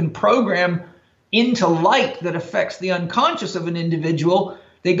much you can program into light that affects the unconscious of an individual,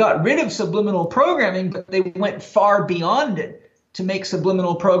 they got rid of subliminal programming, but they went far beyond it to make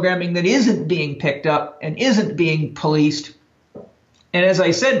subliminal programming that isn't being picked up and isn't being policed. And as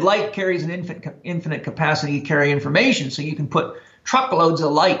I said, light carries an infinite capacity to carry information, so you can put truckloads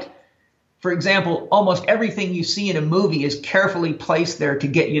of light. For example, almost everything you see in a movie is carefully placed there to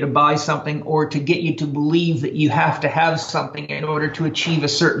get you to buy something or to get you to believe that you have to have something in order to achieve a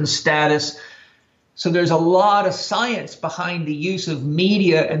certain status. So there's a lot of science behind the use of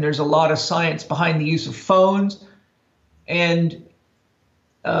media, and there's a lot of science behind the use of phones. And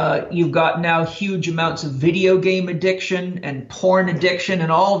you've got now huge amounts of video game addiction and porn addiction,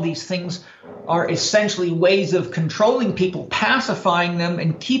 and all of these things are essentially ways of controlling people, pacifying them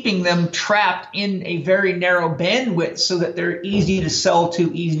and keeping them trapped in a very narrow bandwidth so that they're easy to sell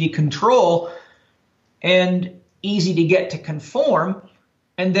to, easy to control, and easy to get to conform.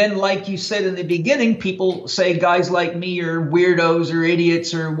 And then, like you said in the beginning, people say guys like me are weirdos or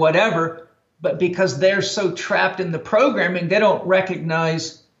idiots or whatever, but because they're so trapped in the programming, they don't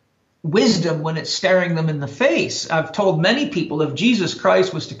recognize wisdom when it's staring them in the face. I've told many people if Jesus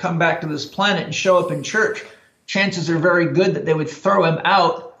Christ was to come back to this planet and show up in church, chances are very good that they would throw him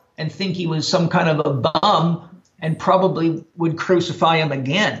out and think he was some kind of a bum and probably would crucify him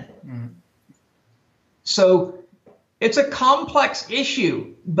again. Mm. So it's a complex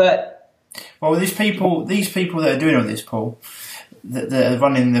issue, but... Well, these people that are doing all this, Paul, that are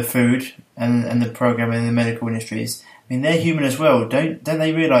running the food and the program in the medical industries, I mean, they're human as well. Don't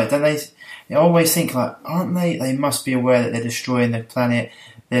they realise? Don't they always think like, aren't they? They must be aware that they're destroying the planet.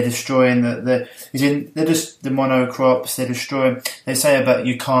 They're destroying they're just the monocrops. They're destroying. They say about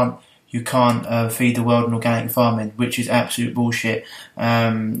you can't feed the world in organic farming, which is absolute bullshit.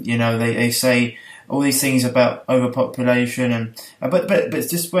 They say all these things about overpopulation but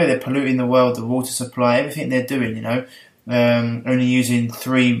it's just where they're polluting the world, the water supply, everything they're doing. Only using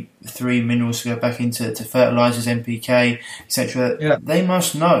three minerals to go back into fertilizers, NPK, etc. Yeah. They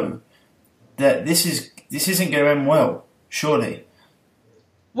must know that this isn't going to end well, surely.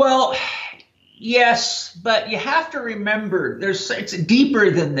 Well, yes, but you have to remember it's deeper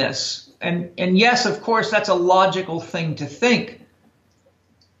than this, and yes, of course, that's a logical thing to think.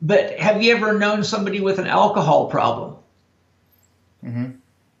 But have you ever known somebody with an alcohol problem? Mm-hmm.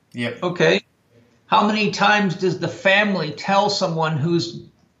 Yep. Okay. How many times does the family tell someone who's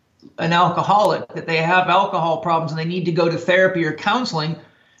an alcoholic that they have alcohol problems and they need to go to therapy or counseling,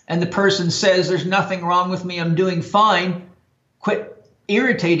 and the person says, there's nothing wrong with me, I'm doing fine, quit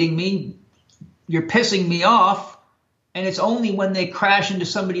irritating me, you're pissing me off, and it's only when they crash into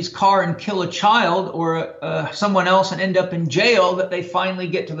somebody's car and kill a child or someone else and end up in jail that they finally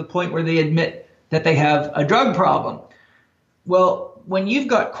get to the point where they admit that they have a drug problem. Well, when you've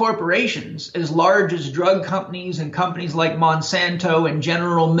got corporations as large as drug companies and companies like Monsanto and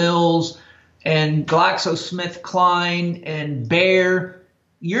General Mills and GlaxoSmithKline and Bayer,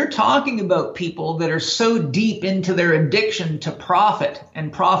 you're talking about people that are so deep into their addiction to profit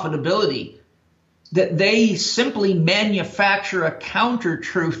and profitability that they simply manufacture a counter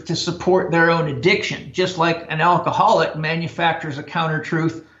truth to support their own addiction, just like an alcoholic manufactures a counter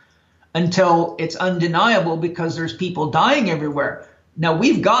truth until it's undeniable because there's people dying everywhere. Now,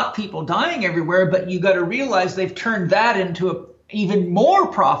 we've got people dying everywhere, but you got to realize they've turned that into an even more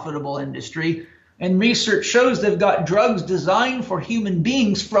profitable industry. And research shows they've got drugs designed for human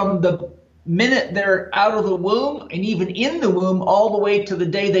beings from the minute they're out of the womb and even in the womb all the way to the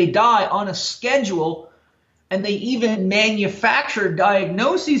day they die on a schedule. And they even manufacture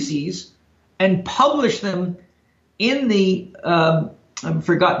diagnoses and publish them in the, I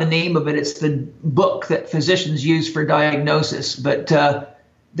forgot the name of it. It's the book that physicians use for diagnosis. But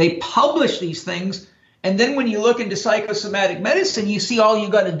they publish these things. And then when you look into psychosomatic medicine, you see all you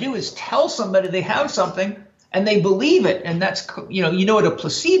got to do is tell somebody they have something and they believe it. And that's, you know what a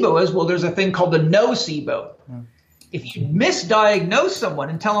placebo is? Well, there's a thing called a nocebo. If you misdiagnose someone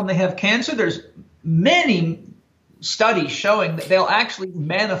and tell them they have cancer, there's many studies showing that they'll actually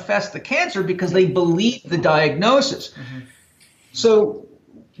manifest the cancer because they believe the diagnosis. So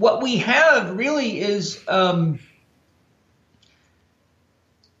what we have really is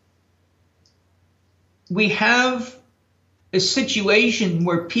we have a situation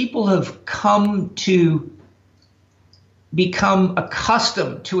where people have come to become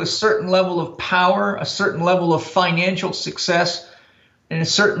accustomed to a certain level of power, a certain level of financial success, and a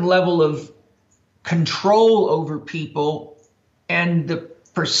certain level of control over people, and the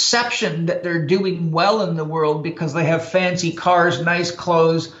perception that they're doing well in the world because they have fancy cars, nice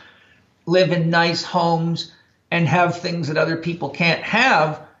clothes, live in nice homes, and have things that other people can't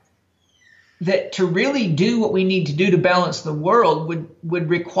have. That to really do what we need to do to balance the world would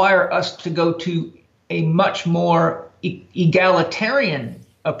require us to go to a much more egalitarian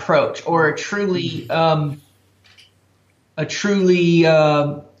approach, or a truly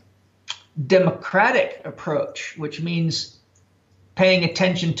democratic approach, which means paying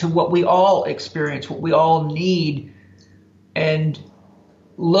attention to what we all experience, what we all need, and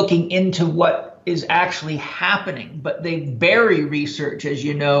looking into what is actually happening. But they bury research, as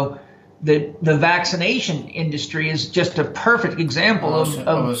you know. The vaccination industry is just a perfect example I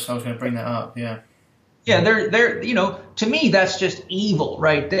was going to bring that up. Yeah, they're to me that's just evil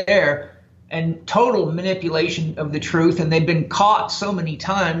right there, and total manipulation of the truth. And they've been caught so many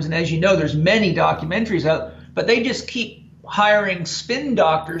times. And as you know, there's many documentaries out, but they just keep hiring spin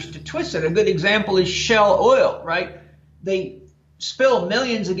doctors to twist it. A good example is Shell Oil, right? They spill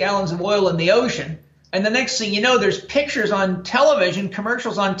millions of gallons of oil in the ocean. And the next thing you know, there's pictures on television,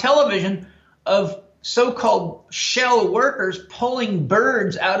 commercials on television of so-called Shell workers pulling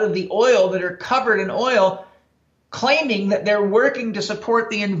birds out of the oil that are covered in oil, claiming that they're working to support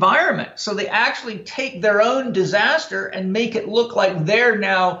the environment. So they actually take their own disaster and make it look like they're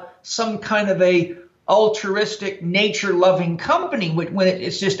now some kind of a altruistic, nature-loving company, when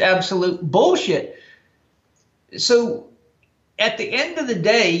it's just absolute bullshit. So at the end of the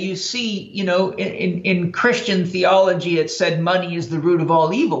day, you see, in Christian theology, it said money is the root of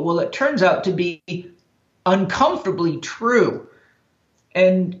all evil. Well, it turns out to be uncomfortably true.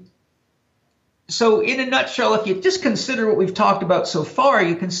 And so in a nutshell, if you just consider what we've talked about so far,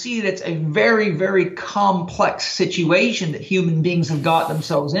 you can see that it's a very, very complex situation that human beings have got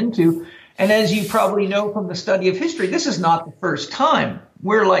themselves into. And as you probably know from the study of history, this is not the first time.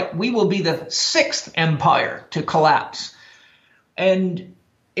 We will be the sixth empire to collapse. And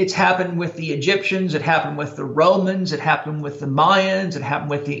it's happened with the Egyptians, it happened with the Romans, it happened with the Mayans, it happened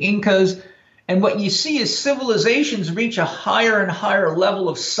with the Incas. And what you see is civilizations reach a higher and higher level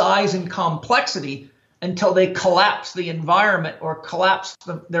of size and complexity until they collapse the environment or collapse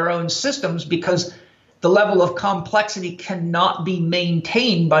their own systems, because the level of complexity cannot be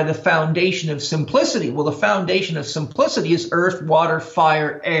maintained by the foundation of simplicity. Well, the foundation of simplicity is earth, water,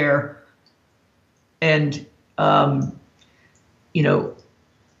 fire, air, and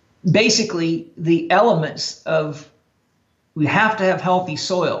basically the elements of, we have to have healthy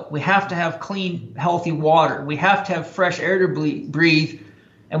soil. We have to have clean, healthy water. We have to have fresh air to breathe.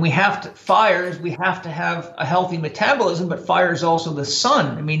 And we have to have a healthy metabolism, but fire is also the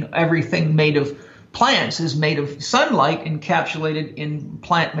sun. I mean, everything made of plants is made of sunlight encapsulated in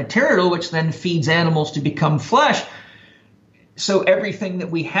plant material, which then feeds animals to become flesh. So everything that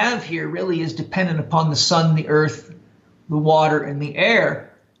we have here really is dependent upon the sun, the earth, the water, and the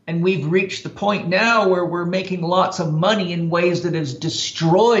air. And we've reached the point now where we're making lots of money in ways that has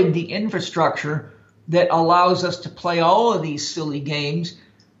destroyed the infrastructure that allows us to play all of these silly games.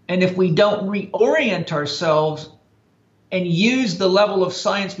 And if we don't reorient ourselves and use the level of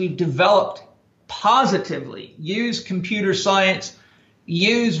science we've developed positively, use computer science,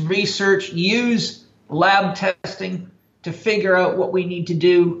 use research, use lab testing to figure out what we need to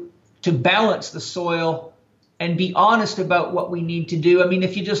do to balance the soil and be honest about what we need to do. I mean,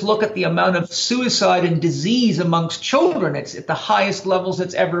 if you just look at the amount of suicide and disease amongst children, it's at the highest levels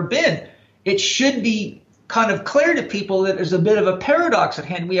it's ever been. It should be kind of clear to people that there's a bit of a paradox at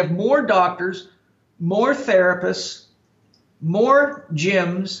hand. We have more doctors, more therapists, more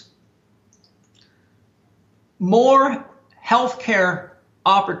gyms, more healthcare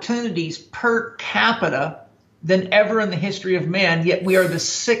opportunities per capita than ever in the history of man, yet we are the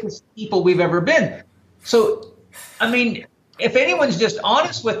sickest people we've ever been. So, I mean, if anyone's just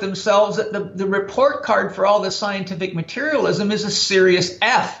honest with themselves, the report card for all the scientific materialism is a serious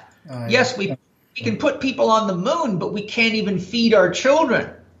F. Oh, yeah. Yes, we can put people on the moon, but we can't even feed our children.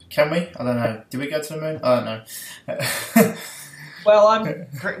 Can we? I don't know. Did we go to the moon? I don't know. Well,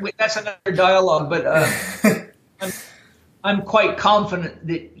 that's another dialogue, but I'm quite confident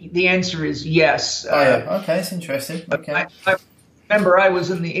that the answer is yes. Oh, yeah. Okay, it's interesting. Okay. I remember I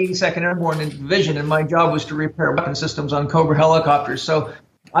was in the 82nd Airborne Division, and my job was to repair weapon systems on Cobra helicopters. So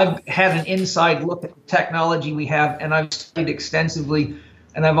I've had an inside look at the technology we have, and I've studied extensively,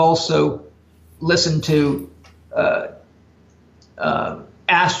 and I've also listened to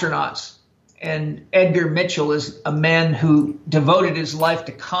astronauts. And Edgar Mitchell is a man who devoted his life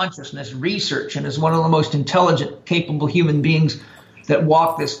to consciousness research and is one of the most intelligent, capable human beings that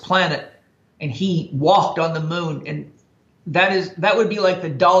walk this planet. And he walked on the moon, and that would be like the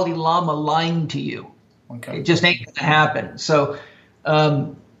Dalai Lama lying to you. Okay. It just ain't going to happen. So,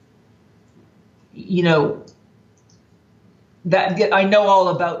 that I know all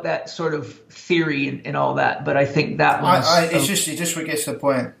about that sort of theory and all that, but I think that one. It just gets to the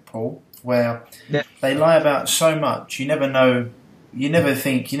point, Paul, where they lie about so much. You never know. You never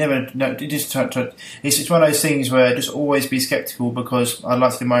think. You never know. It's one of those things where just always be skeptical, because I'd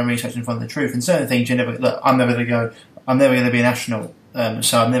like to do my own research and find the truth. And certain things you never. Look, I'm never going to be an astronaut,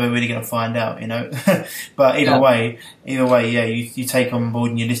 so I'm never really going to find out. But either way, yeah, you take on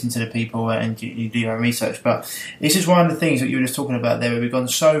board and you listen to the people and you do your own research. But it's just one of the things that you were just talking about there, where we've gone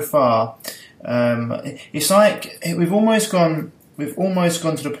so far. It's like we've almost gone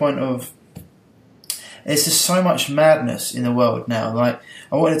to the point of there's just so much madness in the world now. Like,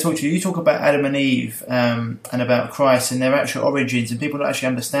 I wanted to talk to you. You talk about Adam and Eve and about Christ and their actual origins, and people not actually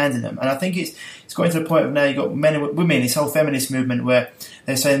understanding them. And I think it's got to the point of now you've got men and women, this whole feminist movement where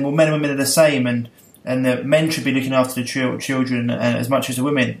they're saying, well, men and women are the same, and the men should be looking after the children as much as the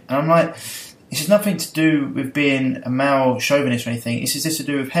women. And I'm like, this has nothing to do with being a male chauvinist or anything. It's just to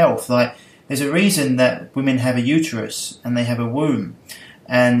do with health. Like, there's a reason that women have a uterus and they have a womb.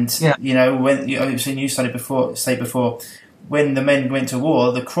 And, when I've seen you say before, when the men went to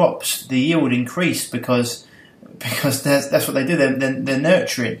war, the yield increased because that's what they do. They're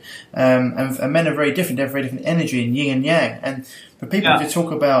nurturing. And men are very different. They have very different energy and yin and yang. And for people to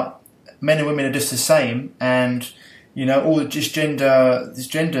talk about men and women are just the same, and, all this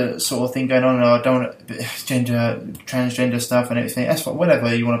gender sort of thing going on, and I don't want transgender stuff and everything. That's fine.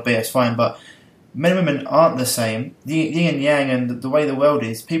 Whatever you want to be, that's fine. But men and women aren't the same. The yin and yang and the way the world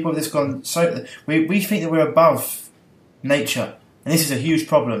is, people have just gone so. We think that we're above nature, and this is a huge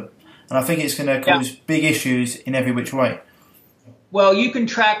problem. And I think it's going to cause big issues in every which way. Well, you can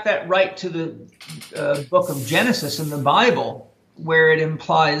track that right to the book of Genesis in the Bible, where it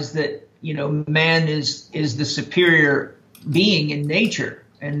implies that man is the superior being in nature,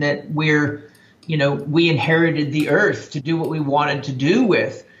 and that we inherited the earth to do what we wanted to do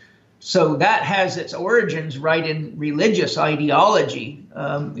with. So that has its origins right in religious ideology.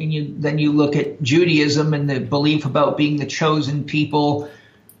 And then you look at Judaism and the belief about being the chosen people.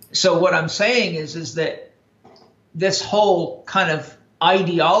 So what I'm saying is that this whole kind of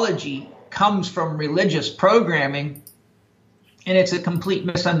ideology comes from religious programming, and it's a complete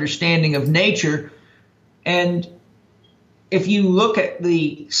misunderstanding of nature. And if you look at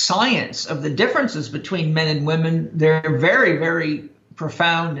the science of the differences between men and women, they're very, very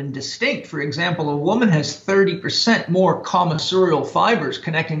profound and distinct. For example, a woman has 30% more commissurial fibers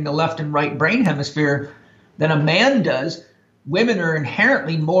connecting the left and right brain hemisphere than a man does. Women are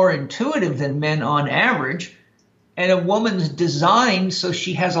inherently more intuitive than men on average, and a woman's designed so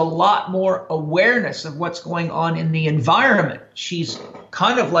she has a lot more awareness of what's going on in the environment. She's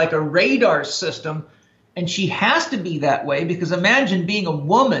kind of like a radar system, And she has to be that way because imagine being a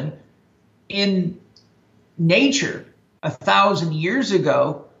woman in nature 1,000 years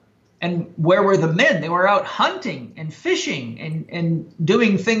ago. And where were the men? They were out hunting and fishing and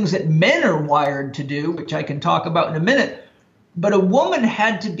doing things that men are wired to do, which I can talk about in a minute. But a woman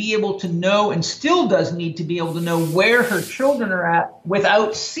had to be able to know, and still does need to be able to know, where her children are at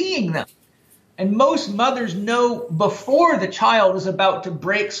without seeing them. And most mothers know before the child is about to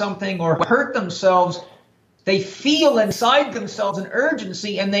break something or hurt themselves. They feel inside themselves an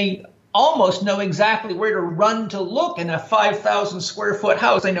urgency, and they almost know exactly where to run to look in a 5,000 square foot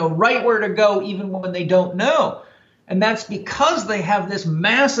house. They know right where to go even when they don't know. And that's because they have this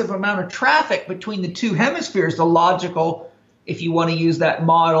massive amount of traffic between the two hemispheres, the logical, if you want to use that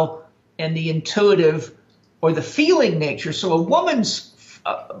model, and the intuitive or the feeling nature. So a woman's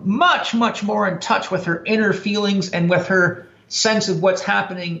much, much more in touch with her inner feelings and with her sense of what's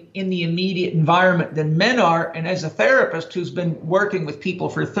happening in the immediate environment than men are. And as a therapist who's been working with people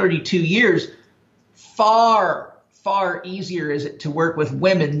for 32 years, far, far easier is it to work with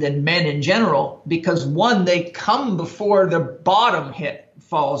women than men in general, because one, they come before the bottom hit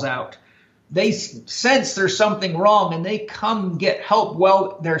falls out. They sense there's something wrong and they come get help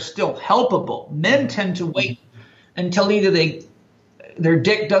while they're still helpable. Men tend to wait until either their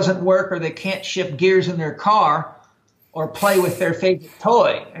dick doesn't work or they can't shift gears in their car or play with their favorite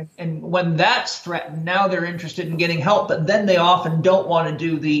toy. And when that's threatened, now they're interested in getting help, but then they often don't want to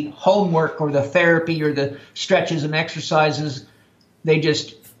do the homework or the therapy or the stretches and exercises. They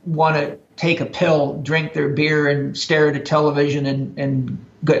just want to take a pill, drink their beer, and stare at a television and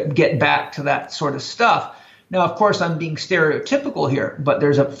get back to that sort of stuff. Now, of course, I'm being stereotypical here, but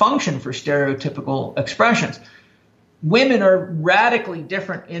there's a function for stereotypical expressions. Women are radically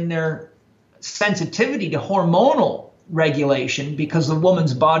different in their sensitivity to hormonal regulation because the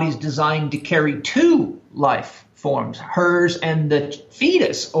woman's body is designed to carry two life forms, hers and the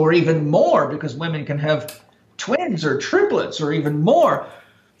fetus, or even more, because women can have twins or triplets or even more.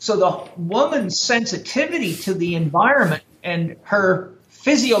 So the woman's sensitivity to the environment and her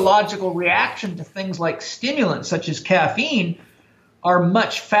physiological reaction to things like stimulants such as caffeine are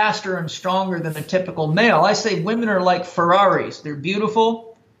much faster and stronger than a typical male. I say women are like Ferraris. They're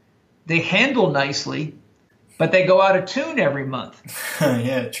beautiful, they handle nicely, but they go out of tune every month.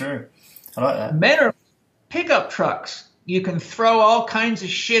 Yeah, true. I like that. Men are pickup trucks. You can throw all kinds of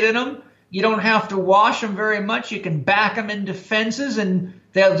shit in them. You don't have to wash them very much. You can back them into fences and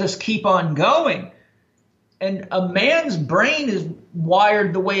they'll just keep on going. And a man's brain is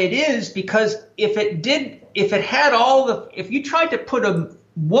wired the way it is because if you tried to put a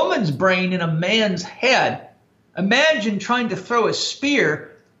woman's brain in a man's head, imagine trying to throw a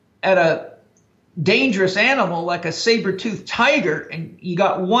spear at a dangerous animal like a saber-toothed tiger, and you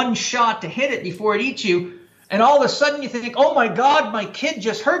got one shot to hit it before it eats you, and all of a sudden you think, oh my God, my kid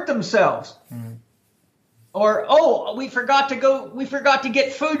just hurt themselves. Or, oh, we forgot to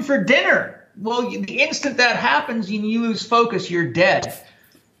get food for dinner. Well, the instant that happens and you lose focus, you're dead.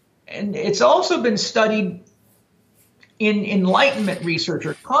 And it's also been studied in enlightenment research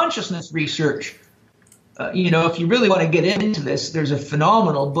or consciousness research. If you really want to get into this, there's a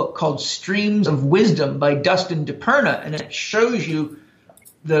phenomenal book called Streams of Wisdom by Dustin DiPerna, and it shows you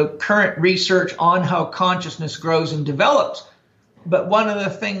the current research on how consciousness grows and develops. But one of the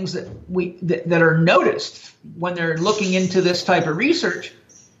things that are noticed when they're looking into this type of research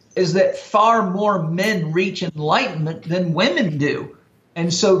is that far more men reach enlightenment than women do.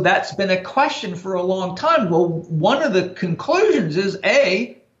 And so that's been a question for a long time. Well, one of the conclusions is,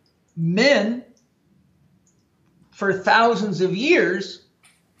 men for thousands of years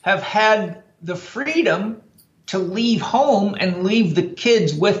have had the freedom to leave home and leave the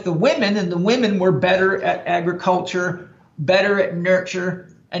kids with the women, and the women were better at agriculture, better at nurture,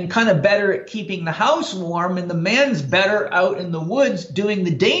 and kind of better at keeping the house warm, and the man's better out in the woods doing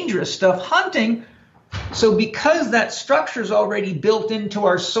the dangerous stuff, hunting. So because that structure is already built into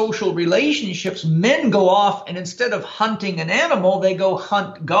our social relationships, men go off and instead of hunting an animal, they go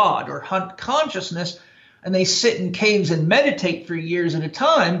hunt God or hunt consciousness, and they sit in caves and meditate for years at a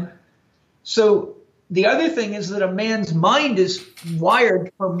time. So the other thing is that a man's mind is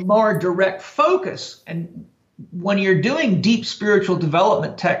wired for more direct focus. And when you're doing deep spiritual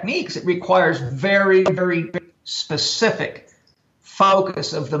development techniques, it requires very, very specific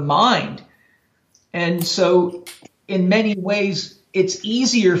focus of the mind. And so in many ways, it's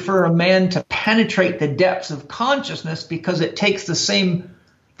easier for a man to penetrate the depths of consciousness because it takes the same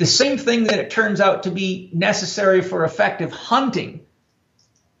thing that it turns out to be necessary for effective hunting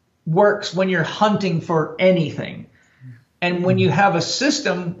works when you're hunting for anything. And when you have a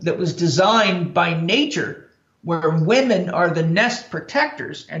system that was designed by nature, where women are the nest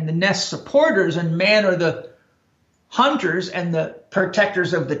protectors and the nest supporters, and men are the hunters and the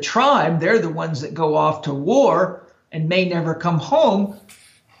protectors of the tribe, they're the ones that go off to war and may never come home,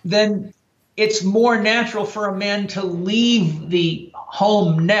 then it's more natural for a man to leave the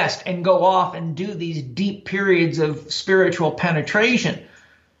home nest and go off and do these deep periods of spiritual penetration.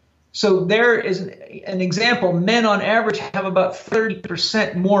 So there is an example. Men on average have about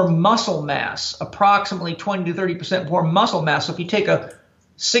 30% more muscle mass, approximately 20 to 30% more muscle mass. So if you take a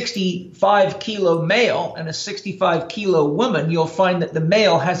 65 kilo male and a 65 kilo woman, you'll find that the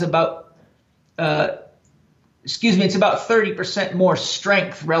male has about, it's about 30% more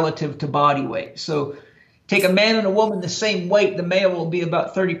strength relative to body weight. So take a man and a woman the same weight, the male will be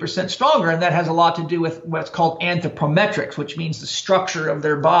about 30% stronger, and that has a lot to do with what's called anthropometrics, which means the structure of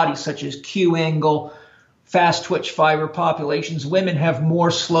their body, such as Q angle, fast twitch fiber populations. Women have more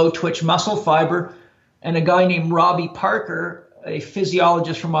slow twitch muscle fiber, and a guy named Robbie Parker, a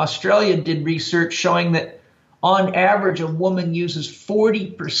physiologist from Australia, did research showing that on average a woman uses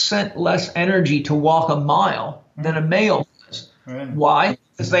 40% less energy to walk a mile than a male does. Right. Why?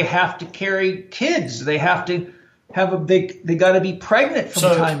 Because they have to carry kids. They have to have they got to be pregnant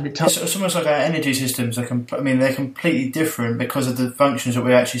from time to time. It's almost like our energy systems are. They're completely different because of the functions that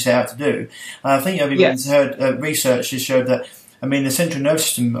we actually set out to do. I think I've even heard research has showed that. The central nervous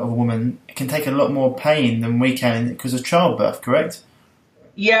system of a woman can take a lot more pain than we can because of childbirth. Correct?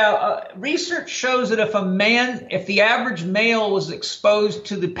 Yeah, research shows that if the average male was exposed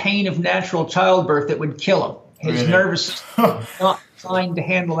to the pain of natural childbirth, it would kill him. His nervous system is not designed to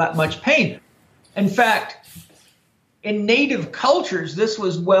handle that much pain. In fact, in native cultures, this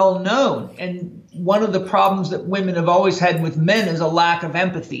was well known. And one of the problems that women have always had with men is a lack of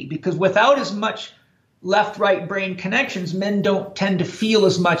empathy, because without as much left-right brain connections, men don't tend to feel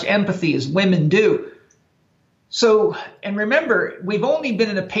as much empathy as women do. So, and remember, we've only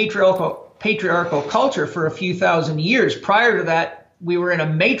been in a patriarchal culture for a few thousand years. Prior to that, we were in a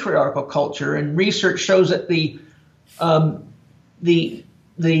matriarchal culture, and research shows that the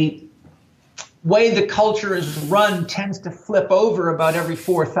way the culture is run tends to flip over about every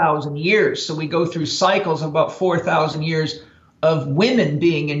 4,000 years. So we go through cycles of about 4,000 years of women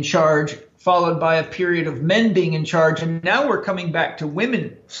being in charge, followed by a period of men being in charge. And now we're coming back to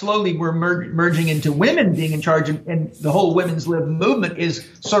women. Slowly we're merging into women being in charge. And the whole women's lib movement is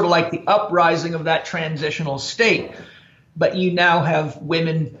sort of like the uprising of that transitional state. But you now have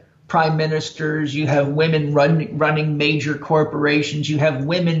women prime ministers, you have women running major corporations, you have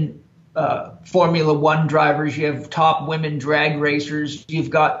women Formula One drivers, you have top women drag racers,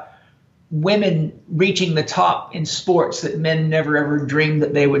 you've got women reaching the top in sports that men never ever dreamed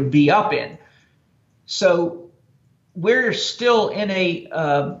that they would be up in. So we're still in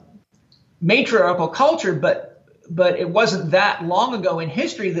a matriarchal culture, but it wasn't that long ago in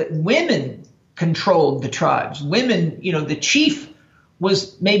history that women controlled the tribes. Women, the chief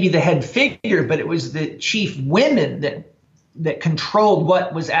was maybe the head figure, but it was the chief women that controlled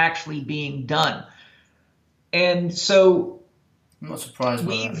what was actually being done. And so I'm not surprised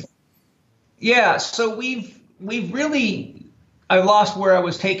by that. Yeah, so we've really, I lost where I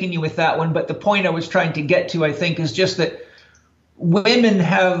was taking you with that one, but the point I was trying to get to, I think, is just that women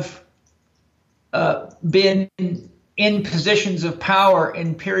have been in positions of power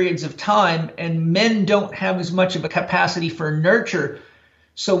in periods of time, and men don't have as much of a capacity for nurture.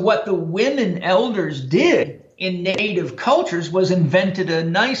 So what the women elders did in native cultures was invented a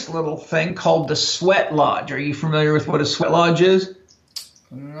nice little thing called the sweat lodge. Are you familiar with what a sweat lodge is?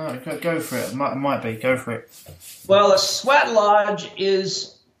 No, go for it. Might be. Go for it. Well, a sweat lodge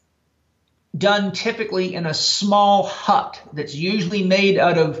is done typically in a small hut that's usually made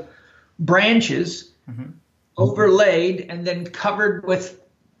out of branches, overlaid, and then covered with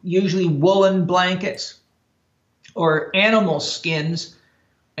usually woolen blankets or animal skins.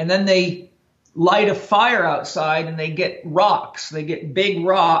 And then they light a fire outside and they get rocks. They get big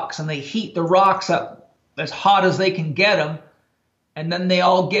rocks and they heat the rocks up as hot as they can get them. And then they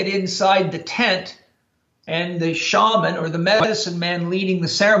all get inside the tent, and the shaman or the medicine man leading the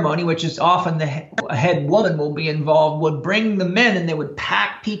ceremony, which is often a head woman will be involved, would bring the men, and they would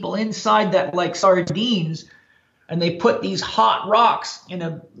pack people inside that like sardines. And they put these hot rocks in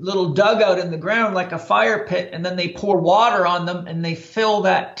a little dugout in the ground like a fire pit, and then they pour water on them, and they fill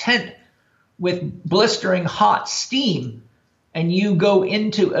that tent with blistering hot steam. And you go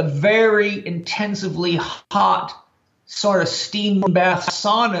into a very intensively hot sort of steam bath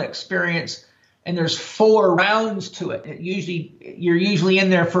sauna experience, and there's 4 rounds to it. You're usually in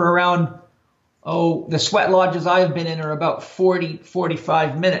there for around the sweat lodges I've been in are about 40,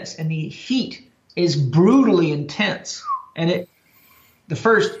 45 minutes, and the heat is brutally intense. And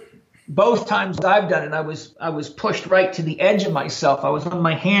both times I've done it, I was pushed right to the edge of myself. I was on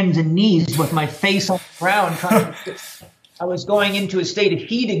my hands and knees with my face on the ground I was going into a state of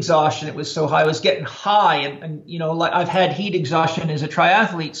heat exhaustion. It was so high. I was getting high, and like I've had heat exhaustion as a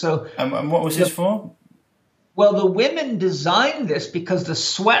triathlete. So, and what was this for? Well, the women designed this because the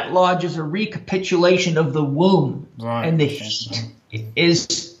sweat lodge is a recapitulation of the womb, right. And the heat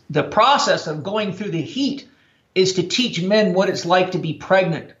is the process of going through the heat is to teach men what it's like to be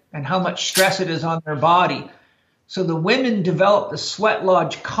pregnant and how much stress it is on their body. So the women developed the sweat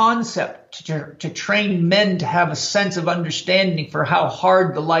lodge concept to train men to have a sense of understanding for how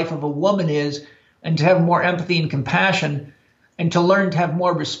hard the life of a woman is, and to have more empathy and compassion, and to learn to have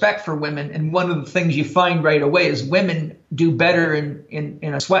more respect for women. And one of the things you find right away is women do better in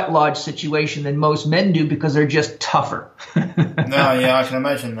a sweat lodge situation than most men do because they're just tougher. No, yeah, I can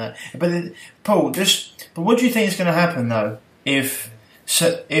imagine that. But Paul, but what do you think is going to happen though if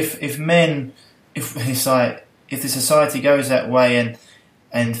the society goes that way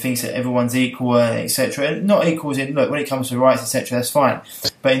and thinks that everyone's equal, etc. Not equal as in, look, when it comes to rights, etc., that's fine.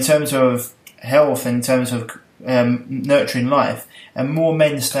 But in terms of health and in terms of nurturing life, and more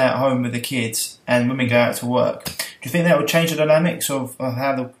men stay at home with the kids and women go out to work, do you think that would change the dynamics of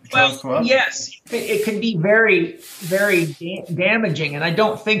how the child grow up? Yes, it can be very, very damaging, and I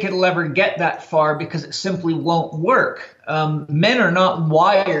don't think it'll ever get that far because it simply won't work. Men are not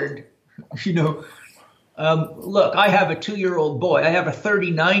wired, look, I have a 2-year-old boy. I have a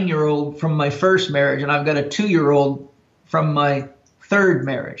 39-year-old from my first marriage, and I've got a 2-year-old from my third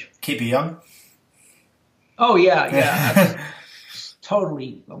marriage. Keep you young? Oh, yeah.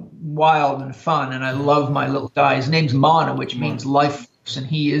 Totally wild and fun, and I love my little guy. His name's Mana, which means life force, and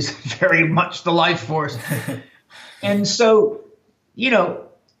he is very much the life force. And so,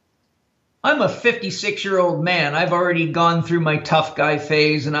 I'm a 56-year-old man. I've already gone through my tough guy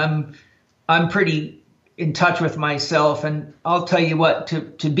phase, and I'm pretty in touch with myself. And I'll tell you what,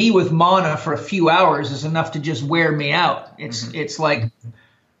 to be with Mana for a few hours is enough to just wear me out. It's like,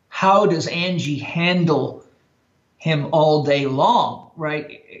 how does Angie handle him all day long,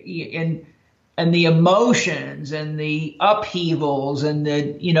 right? And the emotions and the upheavals and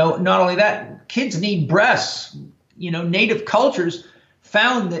not only that, kids need breasts. Native cultures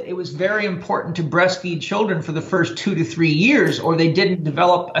found that it was very important to breastfeed children for the first 2 to 3 years, or they didn't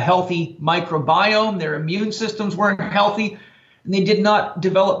develop a healthy microbiome, their immune systems weren't healthy, and they did not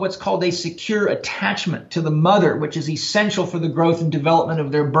develop what's called a secure attachment to the mother, which is essential for the growth and development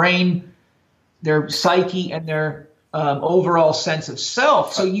of their brain, their psyche, and their overall sense of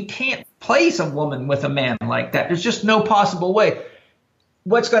self. So you can't place a woman with a man like that. There's just no possible way.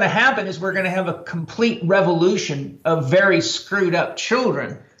 What's going to happen is we're going to have a complete revolution of very screwed up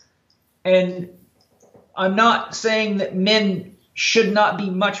children. And I'm not saying that men should not be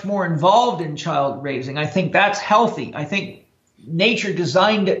much more involved in child raising. I think that's healthy. I think nature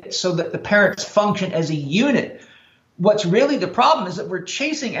designed it so that the parents function as a unit. What's really the problem is that we're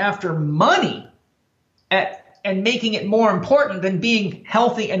chasing after money and making it more important than being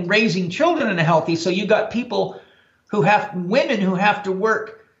healthy and raising children in a healthy. So you got women who have to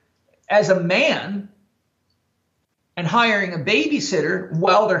work as a man and hiring a babysitter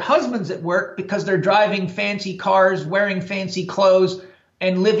while their husband's at work because they're driving fancy cars, wearing fancy clothes,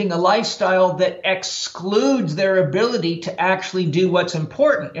 and living a lifestyle that excludes their ability to actually do what's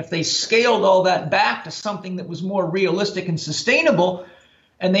important. If they scaled all that back to something that was more realistic and sustainable,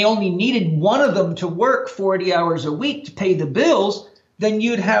 and they only needed one of them to work 40 hours a week to pay the bills, then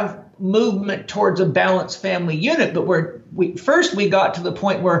you'd have movement towards a balanced family unit. But we got to the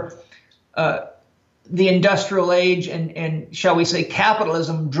point where the industrial age and shall we say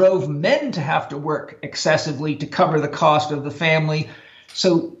capitalism drove men to have to work excessively to cover the cost of the family.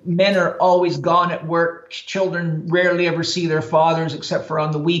 So men are always gone at work. Children rarely ever see their fathers except for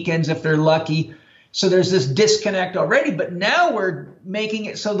on the weekends if they're lucky. So there's this disconnect already, but now we're making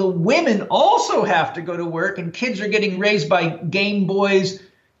it so the women also have to go to work, and kids are getting raised by Game Boys,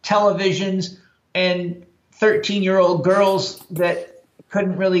 televisions, and 13-year-old girls that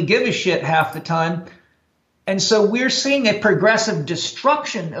couldn't really give a shit half the time. And so we're seeing a progressive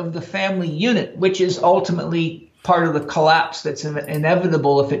destruction of the family unit, which is ultimately part of the collapse that's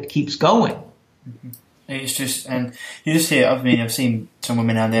inevitable if it keeps going. Mm-hmm. It's just, and you just hear, I've seen some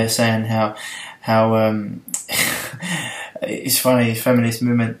women out there saying how it's funny, feminist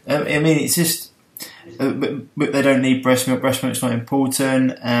movement. It's just, but they don't need breast milk. Breast milk's not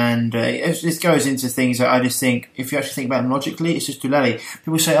important, and it just goes into things that I just think, if you actually think about them logically, it's just too laddie.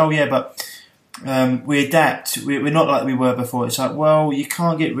 People say, oh yeah, but we adapt. We're not like we were before. It's like, well, you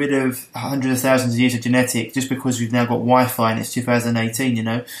can't get rid of hundreds of thousands of years of genetic just because we've now got Wi-Fi and it's 2018, you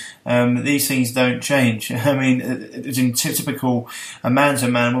know. These things don't change. I mean, it's in typical, a man's a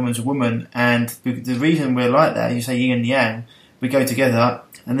man, a woman's a woman, and the reason we're like that, you say yin and yang, we go together,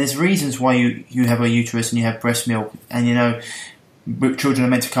 and there's reasons why you have a uterus and you have breast milk, and, you know, children are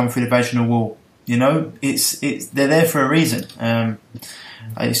meant to come through the vaginal wall. You know, they're there for a reason.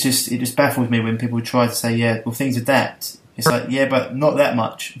 It just baffles me when people try to say, yeah, well, things adapt. It's like, yeah, but not that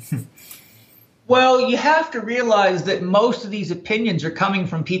much. Well, you have to realize that most of these opinions are coming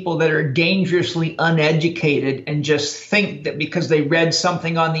from people that are dangerously uneducated and just think that because they read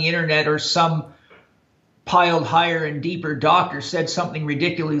something on the internet or some piled higher and deeper doctor said something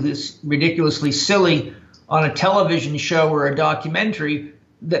ridiculously silly on a television show or a documentary,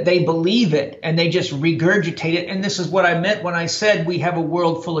 that they believe it and they just regurgitate it. And this is what I meant when I said we have a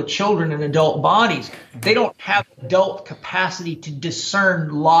world full of children in adult bodies. They don't have adult capacity to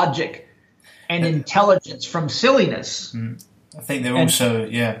discern logic and intelligence from silliness. I think they're also,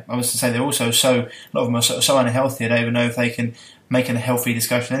 I was to say they're also a lot of them are so unhealthy, I don't even know if they can make a healthy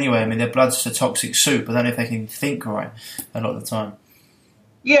discussion anyway. I mean, their blood's just a toxic soup. I don't know if they can think right a lot of the time.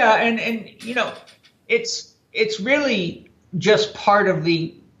 Yeah, and you know, it's really just part of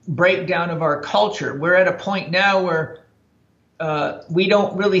the breakdown of our culture. We're at a point now where we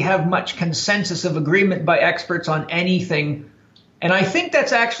don't really have much consensus of agreement by experts on anything. And I think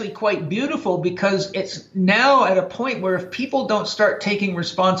that's actually quite beautiful, because it's now at a point where if people don't start taking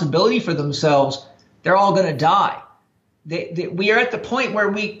responsibility for themselves, they're all going to die. We are at the point where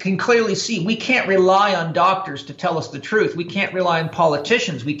we can clearly see we can't rely on doctors to tell us the truth. We can't rely on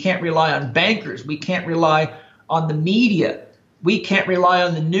politicians. We can't rely on bankers. We can't rely on the media. We can't rely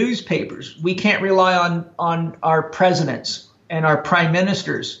on the newspapers. We can't rely on our presidents and our prime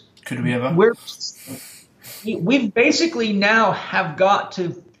ministers. Could we ever? We've basically now have got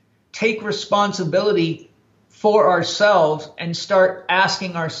to take responsibility for ourselves and start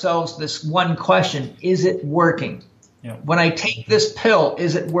asking ourselves this one question: is it working? Yeah. When I take this pill,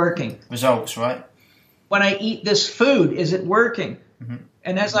 is it working? Results, right? When I eat this food, is it working? Mm-hmm.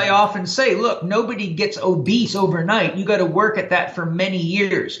 And as I often say, look, nobody gets obese overnight. You got to work at that for many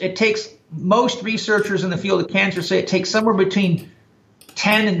years. It takes, most researchers in the field of cancer say it takes somewhere between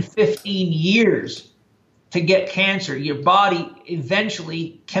 10 and 15 years to get cancer. Your body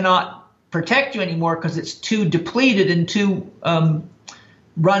eventually cannot protect you anymore because it's too depleted and too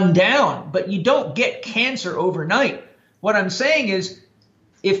run down. But you don't get cancer overnight. What I'm saying is,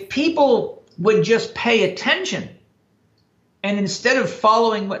 if people would just pay attention, and instead of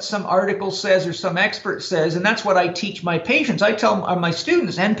following what some article says or some expert says, and that's what I teach my patients. I tell my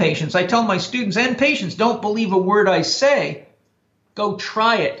students and patients, don't believe a word I say. Go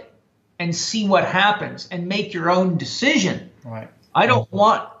try it and see what happens and make your own decision. Right. I don't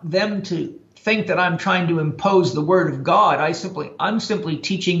want them to think that I'm trying to impose the word of God. I'm simply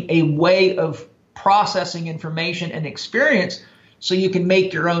teaching a way of processing information and experience so you can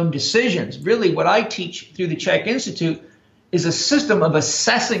make your own decisions. Really, what I teach through the Chek Institute is a system of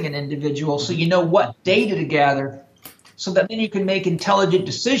assessing an individual so you know what data to gather, so that then you can make intelligent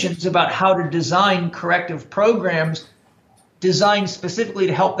decisions about how to design corrective programs designed specifically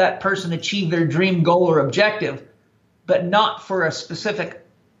to help that person achieve their dream goal or objective, but not for a specific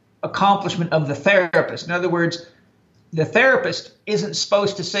accomplishment of the therapist. In other words, the therapist isn't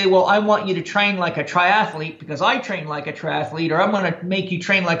supposed to say, well, I want you to train like a triathlete because I train like a triathlete, or I'm going to make you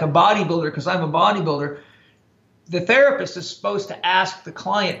train like a bodybuilder because I'm a bodybuilder. The therapist is supposed to ask the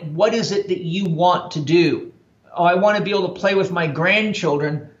client, what is it that you want to do? Oh, I want to be able to play with my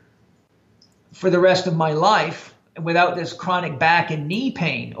grandchildren for the rest of my life without this chronic back and knee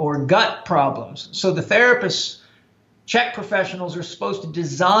pain or gut problems. So the therapists, Chek professionals, are supposed to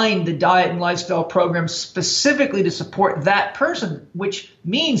design the diet and lifestyle program specifically to support that person, which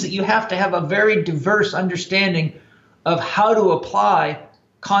means that you have to have a very diverse understanding of how to apply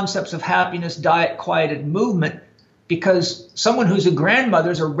concepts of happiness, diet, quiet, and movement. Because someone who's a grandmother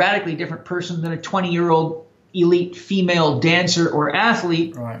is a radically different person than a 20-year-old elite female dancer or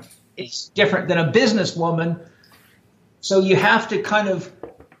athlete. Right. It's different than a businesswoman. So you have to kind of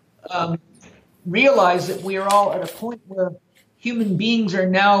realize that we are all at a point where human beings are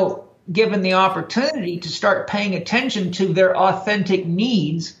now given the opportunity to start paying attention to their authentic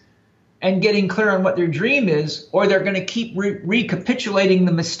needs and getting clear on what their dream is, or they're going to keep recapitulating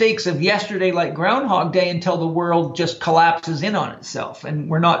the mistakes of yesterday like Groundhog Day until the world just collapses in on itself.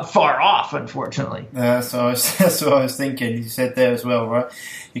 And we're not far off, unfortunately. That's what I was thinking. You said there as well, right?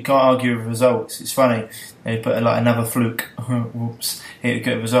 You can't argue with results. It's funny. They put like another fluke. Whoops. Here to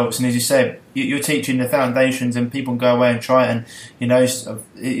get results. And as you said, you're teaching the foundations, and people can go away and try it. And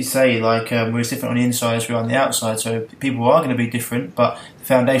you say like we're different on the inside as we are on the outside, so people are going to be different, but the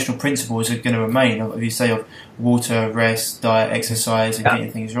foundational principles are going to remain. If you say of water, rest, diet, exercise, and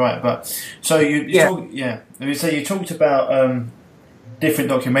getting things right. But so you talked about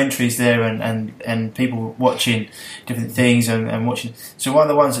different documentaries there, and people watching different things and watching. So one of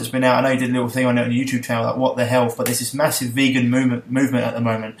the ones that's been out, I know you did a little thing on it on the YouTube channel, like What the Health, but there's this massive vegan movement at the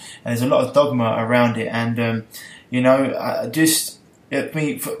moment, and there's a lot of dogma around it. And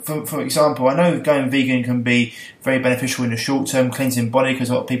for example, I know going vegan can be very beneficial in the short term, cleansing body,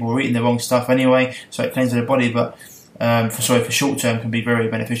 because a lot of people are eating the wrong stuff anyway, so it cleanses the body. But for short term can be very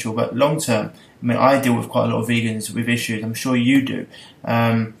beneficial, but long term, I mean, I deal with quite a lot of vegans with issues. I'm sure you do.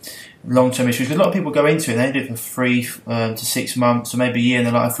 Long-term issues. Because a lot of people go into it, and they do it for 3 to 6 months or maybe a year, and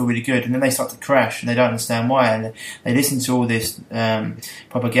they're like, I feel really good. And then they start to crash, and they don't understand why. And they listen to all this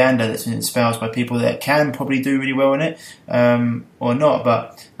propaganda that's been espoused by people that can probably do really well in it, or not.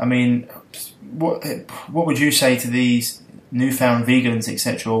 But, I mean, what would you say to these newfound vegans,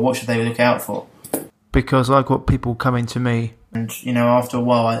 etc., or what should they look out for? Because like what people coming to me, and after a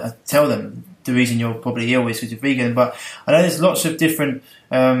while I tell them the reason you're probably ill is because you're vegan. But I know there's lots of different,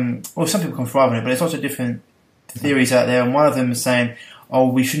 some people can thrive on it, but there's lots of different theories out there, and one of them is saying,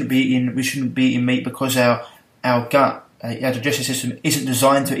 we shouldn't be eating meat because our gut, our digestive system isn't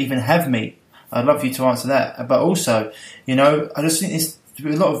designed to even have meat. I'd love for you to answer that. But also, I just think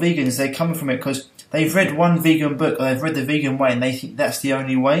a lot of vegans, they come from it because they've read one vegan book, or they've read the vegan way, and they think that's the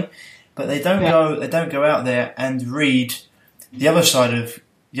only way. But they don't go out there and read the other side of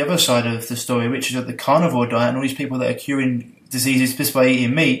the story, which is the carnivore diet and all these people that are curing diseases just by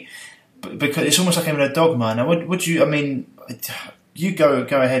eating meat. Because it's almost like having a dogma. Now, you go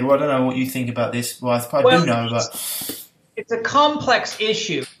ahead. Well, I don't know what you think about this. Well, I probably do know, but it's a complex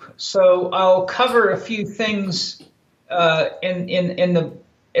issue. So I'll cover a few things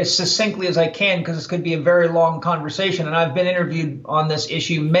as succinctly as I can, because this could be a very long conversation. And I've been interviewed on this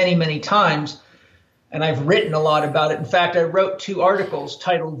issue many, many times, and I've written a lot about it. In fact, I wrote 2 articles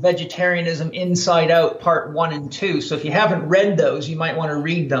titled Vegetarianism Inside Out, Part 1 and 2. So if you haven't read those, you might want to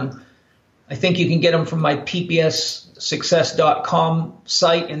read them. I think you can get them from my ppssuccess.com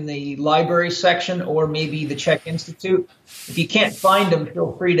site in the library section, or maybe the Chek Institute. If you can't find them,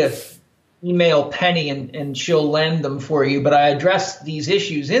 feel free to email Penny and she'll lend them for you. But I address these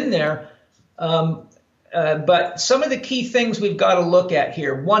issues in there. But some of the key things we've got to look at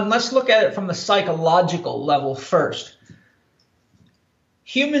here. One, let's look at it from the psychological level first.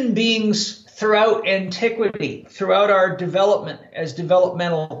 Human beings throughout antiquity, throughout our development as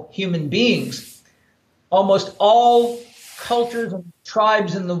developmental human beings, almost all cultures and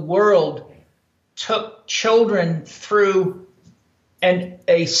tribes in the world took children through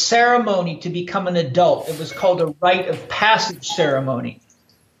a ceremony to become an adult. It was called a rite of passage ceremony.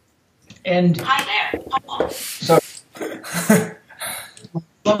 And hi there. Sorry. My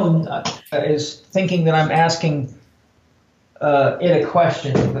phone is thinking that I'm asking it a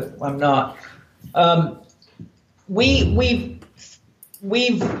question, but I'm not. We've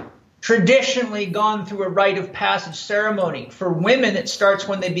traditionally gone through a rite of passage ceremony. For women, it starts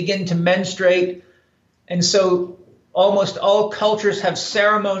when they begin to menstruate, and so almost all cultures have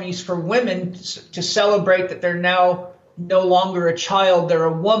ceremonies for women to celebrate that they're now no longer a child, they're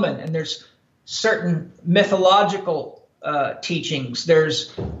a woman. And there's certain mythological teachings.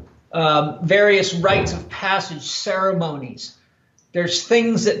 There's various rites of passage ceremonies. There's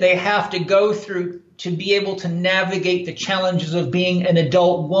things that they have to go through to be able to navigate the challenges of being an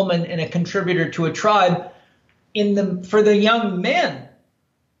adult woman and a contributor to a tribe. For the young men,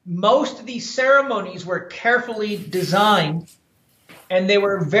 most of these ceremonies were carefully designed, and they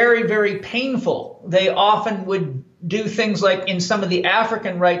were very, very painful. They often would do things like in some of the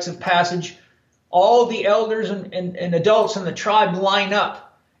African rites of passage, all the elders and adults in the tribe line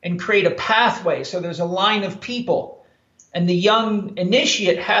up and create a pathway. So there's a line of people, and the young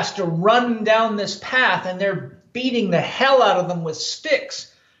initiate has to run down this path, and they're beating the hell out of them with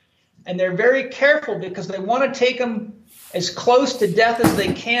sticks. And they're very careful because they want to take them as close to death as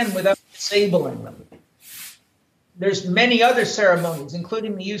they can without disabling them. There's many other ceremonies,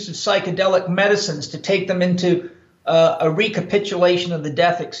 including the use of psychedelic medicines to take them into a recapitulation of the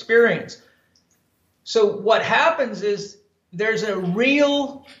death experience. So what happens is there's a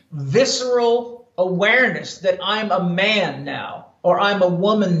real visceral awareness that I'm a man now, or I'm a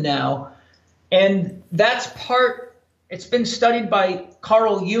woman now. And that's it's been studied by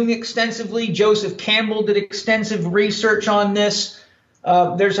Carl Jung extensively. Joseph Campbell did extensive research on this.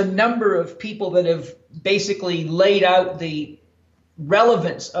 There's a number of people that have basically laid out the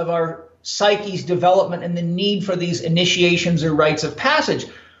relevance of our psyche's development and the need for these initiations or rites of passage.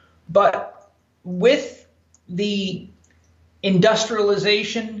 But with the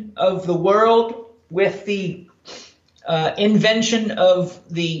industrialization of the world, with the invention of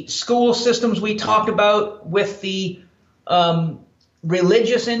the school systems we talked about, with the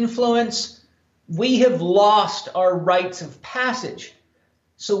religious influence, we have lost our rites of passage.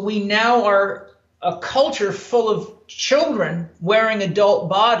 So we now are a culture full of children wearing adult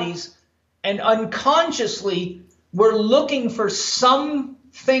bodies, and unconsciously we're looking for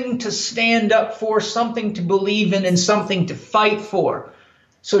something to stand up for, something to believe in, and something to fight for.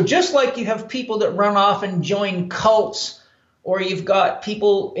 So just like you have people that run off and join cults, or you've got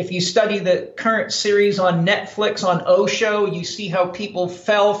people, if you study the current series on Netflix on Osho, you see how people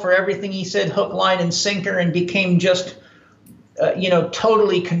fell for everything he said, hook, line, and sinker, and became just,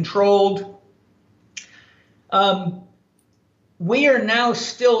 totally controlled. We are now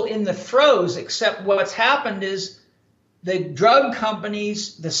still in the throes, except what's happened is the drug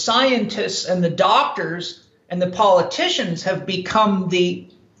companies, the scientists, and the doctors and the politicians have become the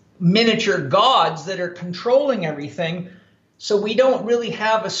miniature gods that are controlling everything. So we don't really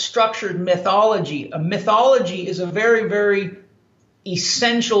have a structured mythology. A mythology is a very, very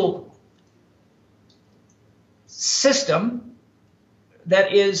essential system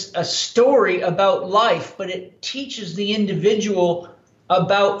that is a story about life, but it teaches the individual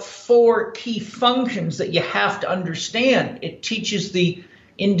about 4 key functions that you have to understand. It teaches the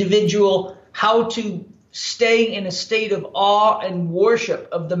individual how to stay in a state of awe and worship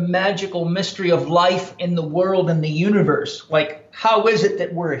of the magical mystery of life in the world and the universe. Like, how is it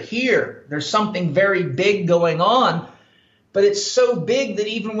that we're here? There's something very big going on, but it's so big that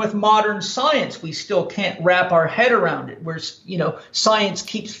even with modern science, we still can't wrap our head around it. Science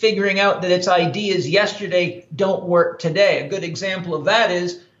keeps figuring out that its ideas yesterday don't work today. A good example of that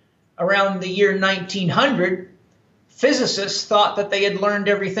is around the year 1900, physicists thought that they had learned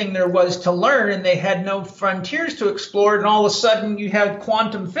everything there was to learn and they had no frontiers to explore. And all of a sudden you had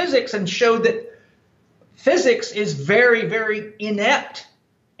quantum physics and showed that physics is very, very inept.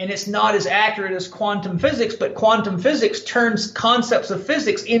 And it's not as accurate as quantum physics, but quantum physics turns concepts of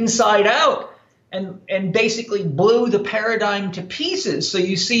physics inside out and basically blew the paradigm to pieces. So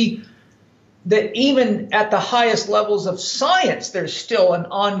you see that even at the highest levels of science, there's still an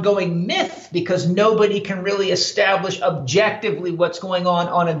ongoing myth because nobody can really establish objectively what's going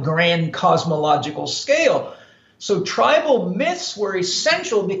on a grand cosmological scale. So tribal myths were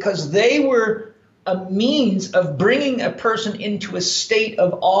essential because they were a means of bringing a person into a state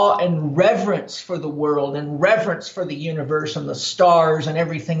of awe and reverence for the world and reverence for the universe and the stars and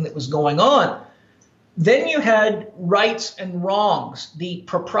everything that was going on. Then you had rights and wrongs, the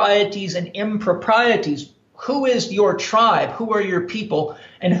proprieties and improprieties. Who is your tribe? Who are your people?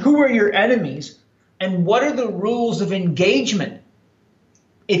 And who are your enemies? And what are the rules of engagement?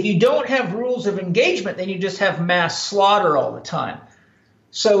 If you don't have rules of engagement, then you just have mass slaughter all the time.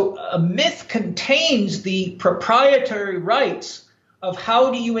 So a myth contains the proprietary rights of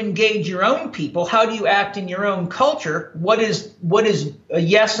how do you engage your own people? How do you act in your own culture? What is a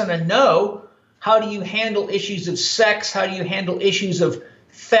yes and a no? How do you handle issues of sex? How do you handle issues of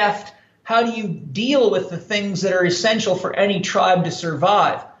theft? How do you deal with the things that are essential for any tribe to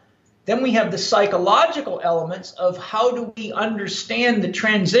survive? Then we have the psychological elements of how do we understand the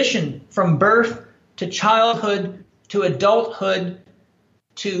transition from birth to childhood to adulthood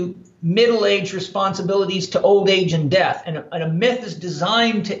to middle-age responsibilities to old age and death. And a myth is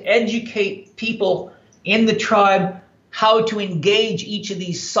designed to educate people in the tribe how to engage each of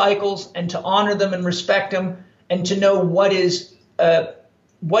these cycles and to honor them and respect them and to know what is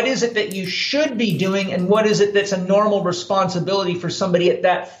it that you should be doing and what is it that's a normal responsibility for somebody at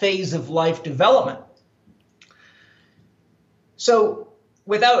that phase of life development. So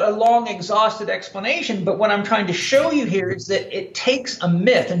without a long, exhaustive explanation, but what I'm trying to show you here is that it takes a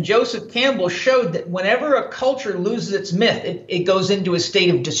myth. And Joseph Campbell showed that whenever a culture loses its myth, it goes into a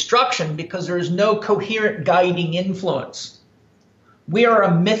state of destruction because there is no coherent guiding influence. We are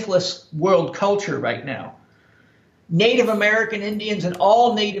a mythless world culture right now. Native American Indians and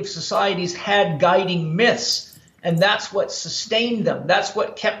all native societies had guiding myths, and that's what sustained them. That's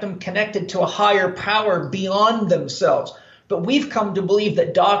what kept them connected to a higher power beyond themselves. But we've come to believe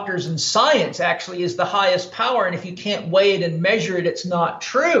that doctors and science actually is the highest power, and if you can't weigh it and measure it, it's not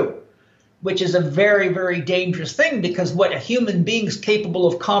true, which is a very, very dangerous thing because what a human being is capable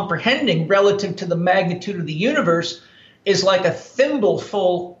of comprehending relative to the magnitude of the universe is like a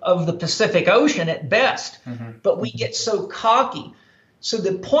thimbleful of the Pacific Ocean at best. Mm-hmm. But we get so cocky. So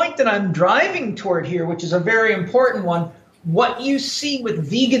the point that I'm driving toward here, which is a very important one, what you see with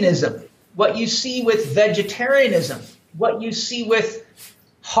veganism what you see with vegetarianism, what you see with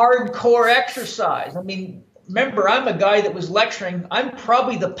hardcore exercise. I mean, remember, I'm a guy that was lecturing. I'm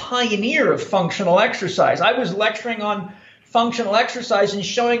probably the pioneer of functional exercise. I was lecturing on functional exercise and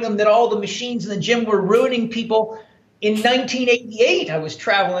showing them that all the machines in the gym were ruining people. In 1988, I was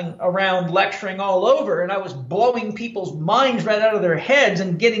traveling around lecturing all over, and I was blowing people's minds right out of their heads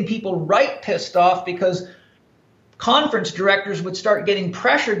and getting people right pissed off because conference directors would start getting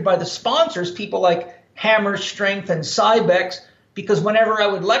pressured by the sponsors, people like Hammer Strength and Cybex, because whenever I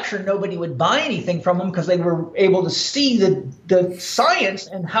would lecture, nobody would buy anything from them because they were able to see the science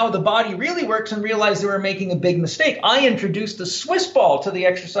and how the body really works and realize they were making a big mistake. I introduced the Swiss ball to the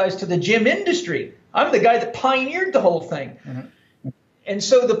exercise, to the gym industry. I'm the guy that pioneered the whole thing. Mm-hmm. And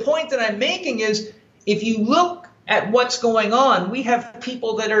so the point that I'm making is, if you look at what's going on, we have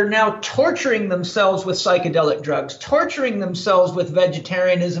people that are now torturing themselves with psychedelic drugs, torturing themselves with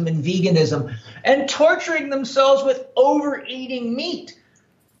vegetarianism and veganism, and torturing themselves with overeating meat.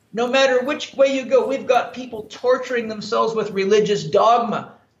 No matter which way you go, we've got people torturing themselves with religious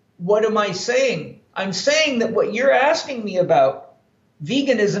dogma. What am I saying? I'm saying that what you're asking me about,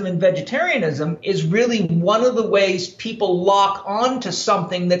 veganism and vegetarianism, is really one of the ways people lock on to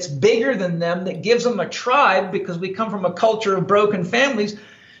something that's bigger than them, that gives them a tribe, because we come from a culture of broken families.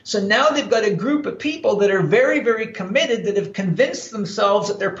 So now they've got a group of people that are very, very committed, that have convinced themselves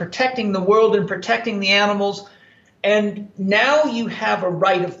that they're protecting the world and protecting the animals. And now you have a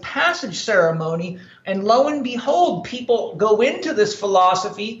rite of passage ceremony, and lo and behold, people go into this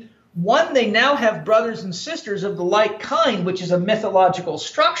philosophy. One, they now have brothers and sisters of the like kind, which is a mythological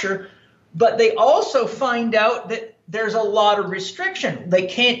structure, but they also find out that there's a lot of restriction. They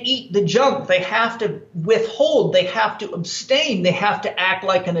can't eat the junk. They have to withhold. They have to abstain. They have to act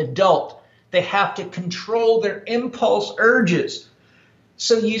like an adult. They have to control their impulse urges.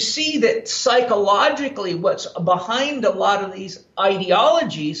 So you see that psychologically what's behind a lot of these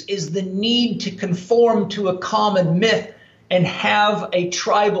ideologies is the need to conform to a common myth and have a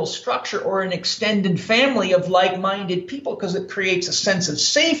tribal structure or an extended family of like-minded people, because it creates a sense of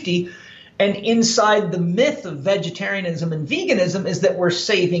safety. And inside the myth of vegetarianism and veganism is that we're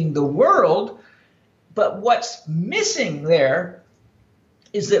saving the world. But what's missing there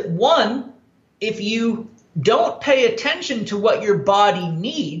is that, one, if you don't pay attention to what your body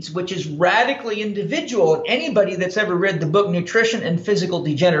needs, which is radically individual, and anybody that's ever read the book Nutrition and Physical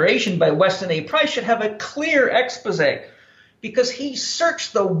Degeneration by Weston A. Price should have a clear expose, because he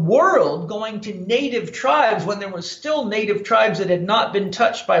searched the world going to native tribes when there were still native tribes that had not been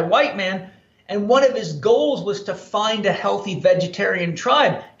touched by white man. And one of his goals was to find a healthy vegetarian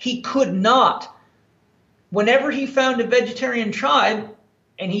tribe. He could not. Whenever he found a vegetarian tribe,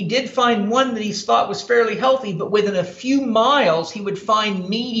 and he did find one that he thought was fairly healthy, but within a few miles, he would find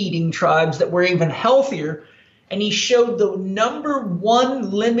meat-eating tribes that were even healthier. And he showed the number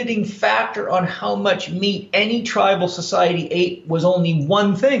one limiting factor on how much meat any tribal society ate was only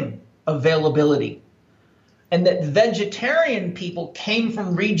one thing: availability. And that vegetarian people came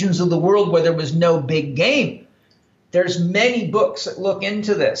from regions of the world where there was no big game. There's many books that look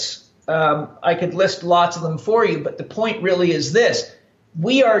into this. I could list lots of them for you, but the point really is this: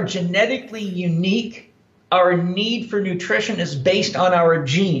 we are genetically unique. Our need for nutrition is based on our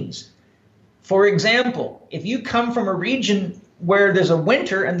genes. For example, if you come from a region where there's a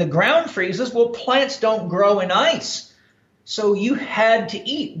winter and the ground freezes, well, plants don't grow in ice. So you had to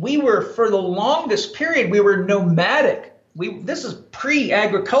eat. We were, for the longest period, we were nomadic. This is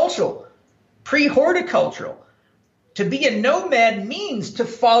pre-agricultural, pre-horticultural. To be a nomad means to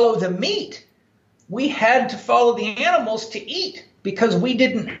follow the meat. We had to follow the animals to eat because we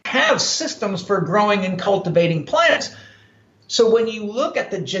didn't have systems for growing and cultivating plants. So when you look at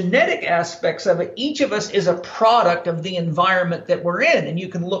the genetic aspects of it, each of us is a product of the environment that we're in. And you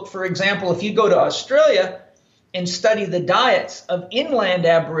can look, for example, if you go to Australia and study the diets of inland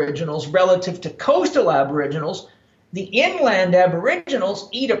Aboriginals relative to coastal Aboriginals, the inland Aboriginals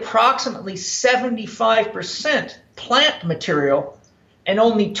eat approximately 75% plant material and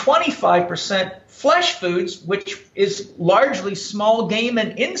only 25% flesh foods, which is largely small game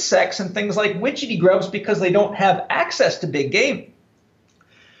and insects and things like witchetty grubs, because they don't have access to big game.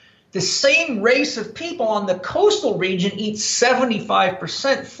 The same race of people on the coastal region eats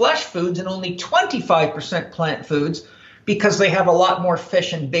 75% flesh foods and only 25% plant foods, because they have a lot more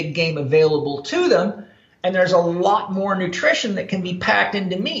fish and big game available to them. And there's a lot more nutrition that can be packed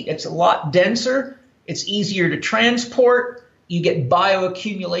into meat. It's a lot denser. It's easier to transport. You get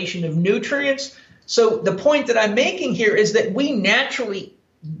bioaccumulation of nutrients. So the point that I'm making here is that we naturally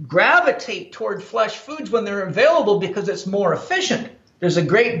gravitate toward flesh foods when they're available because it's more efficient. There's a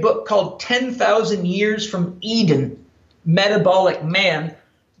great book called 10,000 Years from Eden, Metabolic Man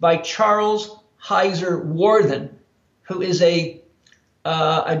by Charles Heiser Warthen, who is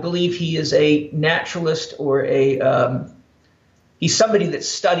I believe he is a naturalist or he's somebody that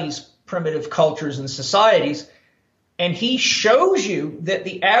studies primitive cultures and societies. And he shows you that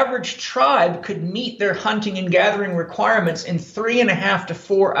the average tribe could meet their hunting and gathering requirements in 3.5 to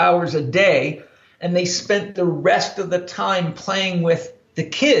 4 hours a day. And they spent the rest of the time playing with the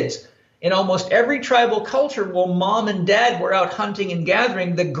kids. In almost every tribal culture, while mom and dad were out hunting and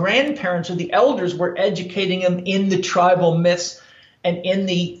gathering, the grandparents or the elders were educating them in the tribal myths and in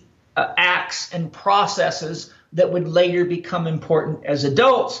the acts and processes that would later become important as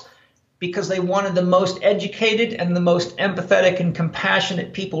adults, because they wanted the most educated and the most empathetic and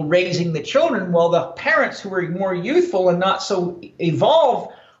compassionate people raising the children, while the parents, who were more youthful and not so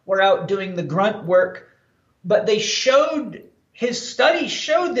evolved, were out doing the grunt work. But his studies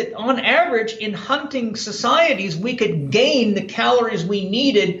showed that on average in hunting societies, we could gain the calories we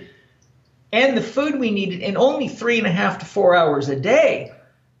needed and the food we needed in only 3.5 to 4 hours a day.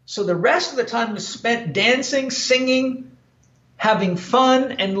 So the rest of the time was spent dancing, singing, having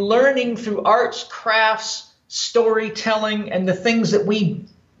fun, and learning through arts, crafts, storytelling, and the things that we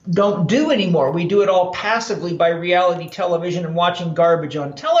don't do anymore. We do it all passively by reality television and watching garbage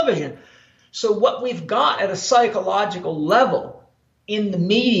on television. So what we've got at a psychological level in the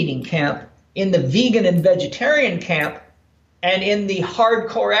meat-eating camp, in the vegan and vegetarian camp, and in the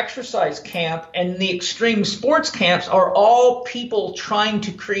hardcore exercise camp and the extreme sports camps are all people trying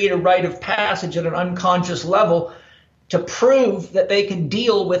to create a rite of passage at an unconscious level to prove that they can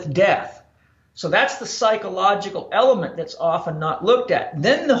deal with death. So that's the psychological element that's often not looked at.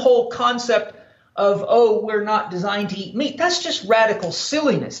 Then the whole concept of, we're not designed to eat meat, that's just radical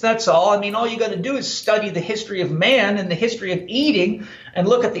silliness. That's all. I mean, all you got to do is study the history of man and the history of eating and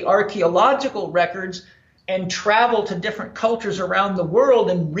look at the archaeological records and travel to different cultures around the world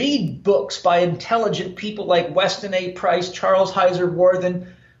and read books by intelligent people like Weston A. Price, Charles Heiser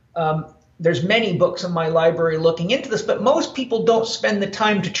Warthen. There's many books in my library looking into this, but most people don't spend the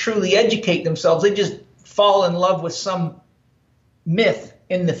time to truly educate themselves. They just fall in love with some myth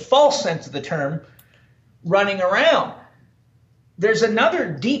in the false sense of the term running around. There's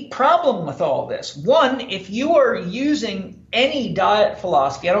another deep problem with all this. One, if you are using any diet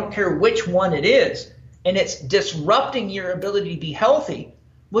philosophy, I don't care which one it is, and it's disrupting your ability to be healthy,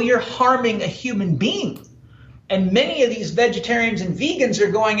 well, you're harming a human being. And many of these vegetarians and vegans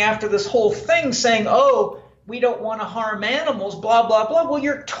are going after this whole thing saying, we don't want to harm animals, blah, blah, blah. Well,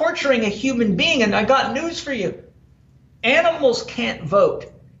 you're torturing a human being. And I got news for you. Animals can't vote.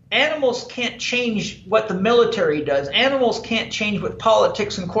 Animals can't change what the military does. Animals can't change what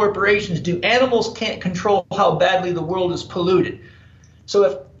politics and corporations do. Animals can't control how badly the world is polluted. So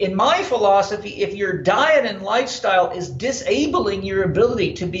if, in my philosophy, if your diet and lifestyle is disabling your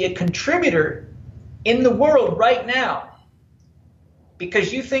ability to be a contributor in the world right now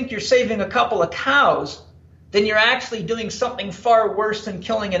because you think you're saving a couple of cows, then you're actually doing something far worse than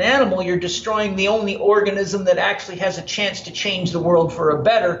killing an animal. You're destroying the only organism that actually has a chance to change the world for a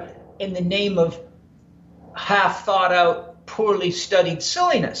better in the name of half thought out, poorly studied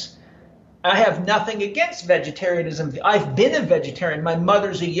silliness. I have nothing against vegetarianism. I've been a vegetarian. My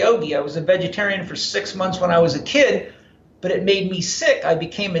mother's a yogi. I was a vegetarian for 6 months when I was a kid, but it made me sick. I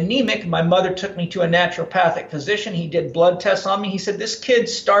became anemic. My mother took me to a naturopathic physician. He did blood tests on me. He said, this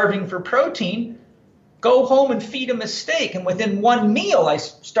kid's starving for protein. Go home and feed him a steak. And within one meal, I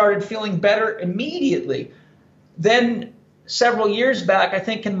started feeling better immediately. Then several years back, I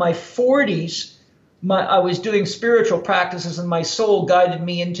think in my 40s, I was doing spiritual practices and my soul guided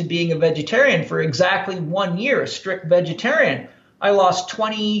me into being a vegetarian for exactly 1 year, a strict vegetarian. I lost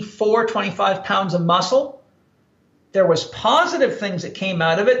 24, 25 pounds of muscle. There was positive things that came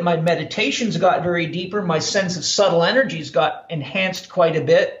out of it. My meditations got very deeper. My sense of subtle energies got enhanced quite a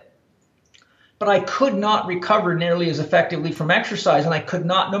bit. But I could not recover nearly as effectively from exercise. And I could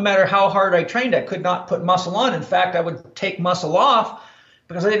not, no matter how hard I trained, I could not put muscle on. In fact, I would take muscle off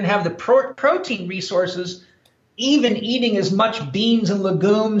because I didn't have the protein resources, even eating as much beans and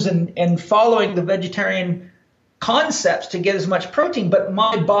legumes and following the vegetarian concepts to get as much protein. But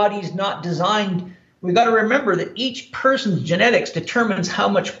my body's not designed. We've got to remember that each person's genetics determines how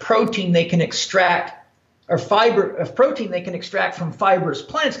much protein they can extract or fiber of protein they can extract from fibrous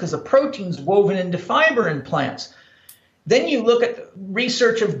plants, because the protein's woven into fiber in plants. Then you look at the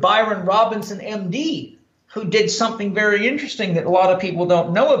research of Byron Robinson, MD, who did something very interesting that a lot of people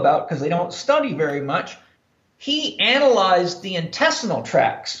don't know about because they don't study very much. He analyzed the intestinal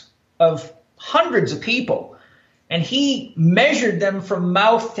tracts of hundreds of people. and he measured them from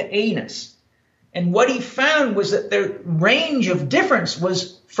mouth to anus. And what he found was that their range of difference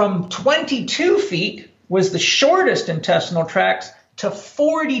was from 22 feet, was the shortest intestinal tracts, to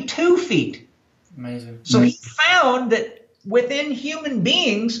 42 feet. Amazing. So he found that within human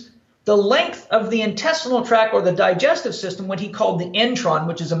beings, the length of the intestinal tract or the digestive system, what he called the intron,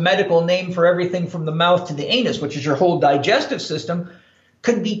 which is a medical name for everything from the mouth to the anus, which is your whole digestive system,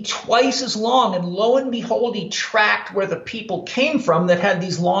 could be twice as long. And lo and behold, he tracked where the people came from that had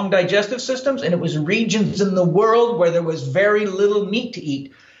these long digestive systems, and it was regions in the world where there was very little meat to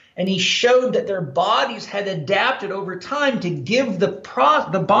eat. And he showed that their bodies had adapted over time to give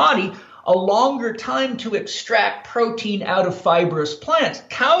the body a longer time to extract protein out of fibrous plants.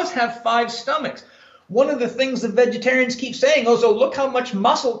 Cows have 5 stomachs. One of the things the vegetarians keep saying, oh, so look how much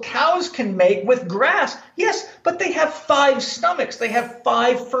muscle cows can make with grass. Yes, but they have 5 stomachs. They have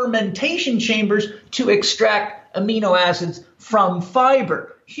 5 fermentation chambers to extract amino acids from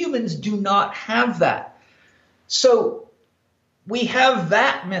fiber. Humans do not have that. So we have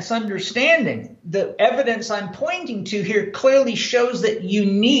that misunderstanding. The evidence I'm pointing to here clearly shows that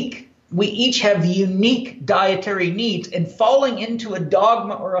we each have unique dietary needs, and falling into a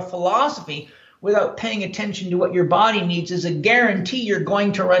dogma or a philosophy without paying attention to what your body needs is a guarantee you're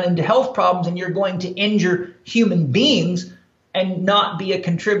going to run into health problems, and you're going to injure human beings and not be a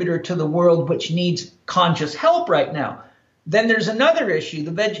contributor to the world, which needs conscious help right now. Then there's another issue.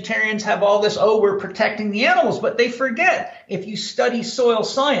 The vegetarians have all this, oh, we're protecting the animals, but they forget, if you study soil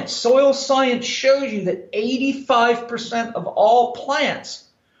science shows you that 85% of all plants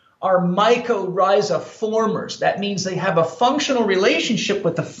are mycorrhizoformers. That means they have a functional relationship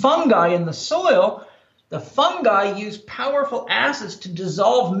with the fungi in the soil. The fungi use powerful acids to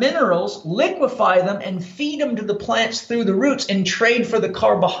dissolve minerals, liquefy them, and feed them to the plants through the roots in trade for the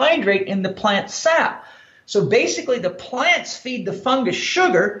carbohydrate in the plant sap. So basically the plants feed the fungus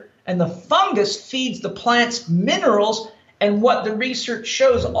sugar, and the fungus feeds the plants minerals. And what the research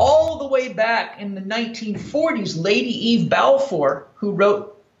shows all the way back in the 1940s, Lady Eve Balfour, who wrote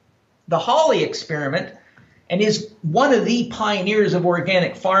the Hawley experiment and is one of the pioneers of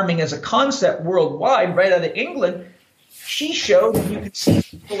organic farming as a concept worldwide, right out of England, she showed, and you can see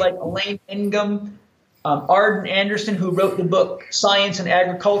people like Elaine Ingham, Arden Anderson, who wrote the book Science and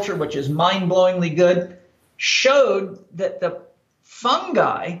Agriculture, which is mind-blowingly good, showed that the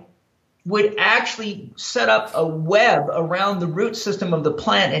fungi would actually set up a web around the root system of the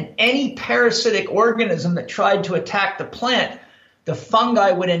plant, and any parasitic organism that tried to attack the plant, the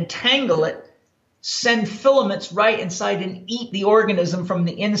fungi would entangle it, send filaments right inside, and eat the organism from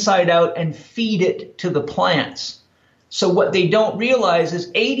the inside out and feed it to the plants. So what they don't realize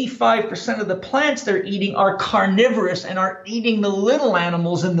is 85% of the plants they're eating are carnivorous and are eating the little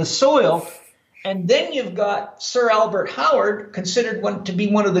animals in the soil. And then you've got Sir Albert Howard, considered to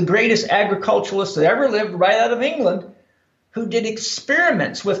be one of the greatest agriculturalists that ever lived, right out of England, who did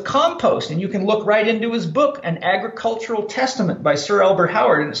experiments with compost. And you can look right into his book, An Agricultural Testament by Sir Albert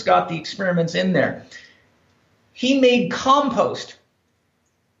Howard, and it's got the experiments in there. He made compost.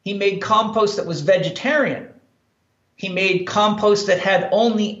 He made compost that was vegetarian. He made compost that had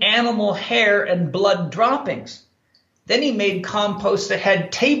only animal hair and blood droppings. Then he made compost that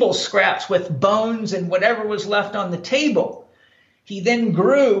had table scraps with bones and whatever was left on the table. He then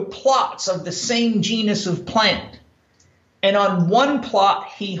grew plots of the same genus of plant. And on one plot,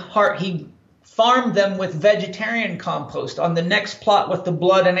 he farmed them with vegetarian compost. On the next plot with the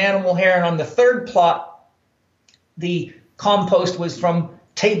blood and animal hair. And on the third plot, the compost was from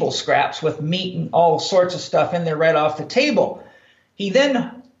table scraps with meat and all sorts of stuff in there right off the table. He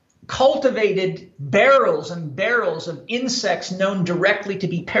then cultivated barrels and barrels of insects known directly to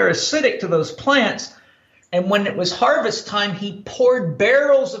be parasitic to those plants. And when it was harvest time, he poured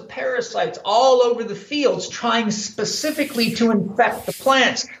barrels of parasites all over the fields, trying specifically to infect the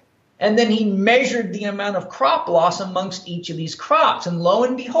plants. And then he measured the amount of crop loss amongst each of these crops. And lo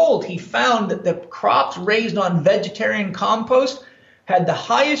and behold, he found that the crops raised on vegetarian compost had the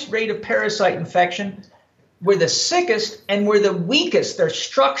highest rate of parasite infection, were the sickest, and were the weakest. Their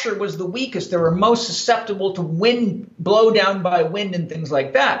structure was the weakest. They were most susceptible to wind, blow down by wind and things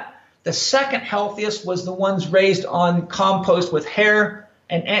like that. The second healthiest was the ones raised on compost with hair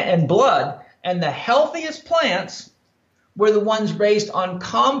and blood. And the healthiest plants were the ones raised on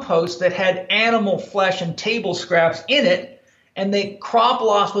compost that had animal flesh and table scraps in it. And the crop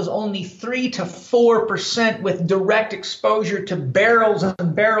loss was only 3 to 4% with direct exposure to barrels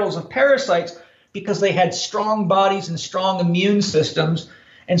and barrels of parasites, because they had strong bodies and strong immune systems.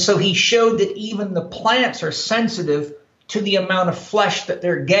 And so he showed that even the plants are sensitive to the amount of flesh that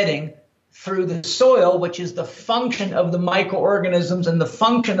they're getting through the soil, which is the function of the microorganisms and the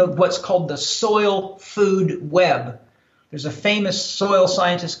function of what's called the soil food web. There's a famous soil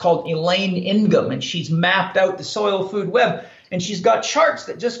scientist called Elaine Ingham, and she's mapped out the soil food web, and she's got charts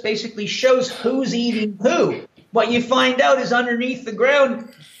that just basically shows who's eating who. What you find out is underneath the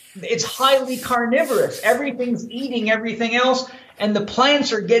ground, it's highly carnivorous. Everything's eating everything else, and the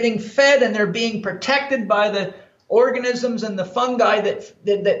plants are getting fed, and they're being protected by the organisms and the fungi that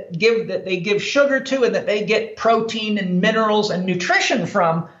they give sugar to, and that they get protein and minerals and nutrition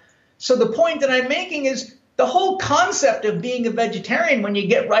from. So the point that I'm making is the whole concept of being a vegetarian, when you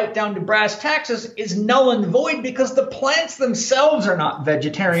get right down to brass tacks, is null and void, because the plants themselves are not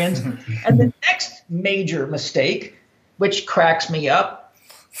vegetarians. And the next major mistake, which cracks me up,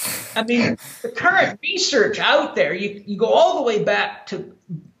 I mean, the current research out there, you go all the way back to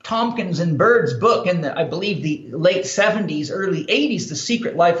Tompkins and Bird's book in I believe the late 70s, early 80s, The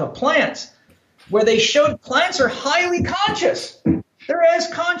Secret Life of Plants, where they showed plants are highly conscious. They're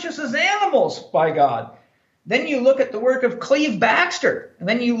as conscious as animals, by God. Then you look at the work of Cleve Baxter, and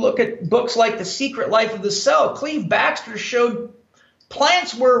then you look at books like The Secret Life of the Cell. Cleve Baxter showed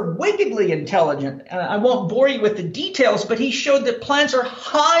plants were wickedly intelligent. I won't bore you with the details, but he showed that plants are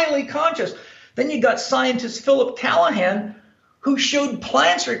highly conscious. Then you got scientist Philip Callahan, who showed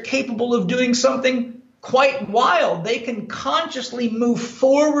plants are capable of doing something quite wild. They can consciously move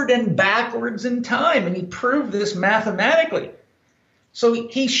forward and backwards in time, and he proved this mathematically. So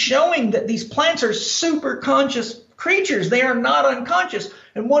he's showing that these plants are super conscious creatures. They are not unconscious.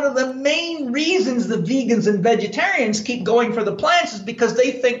 And one of the main reasons the vegans and vegetarians keep going for the plants is because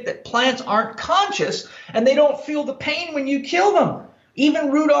they think that plants aren't conscious and they don't feel the pain when you kill them.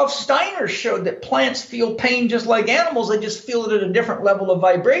 Even Rudolf Steiner showed that plants feel pain just like animals. They just feel it at a different level of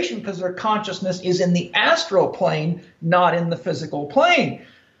vibration because their consciousness is in the astral plane, not in the physical plane.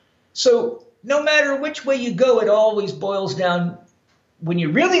 So no matter which way you go, it always boils down. When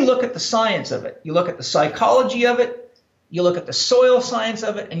you really look at the science of it, you look at the psychology of it, you look at the soil science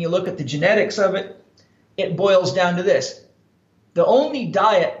of it, and you look at the genetics of it, it boils down to this. The only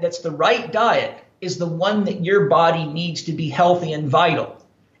diet that's the right diet is the one that your body needs to be healthy and vital.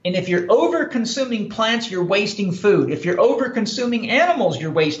 And if you're over-consuming plants, you're wasting food. If you're over-consuming animals,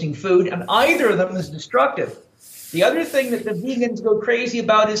 you're wasting food, and either of them is destructive. The other thing that the vegans go crazy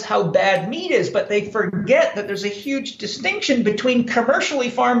about is how bad meat is, but they forget that there's a huge distinction between commercially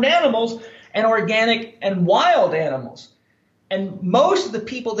farmed animals and organic and wild animals. And most of the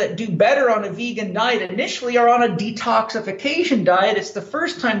people that do better on a vegan diet initially are on a detoxification diet. It's the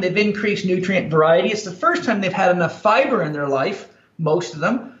first time they've increased nutrient variety. It's the first time they've had enough fiber in their life, most of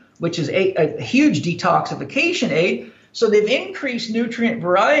them, which is a huge detoxification aid. So they've increased nutrient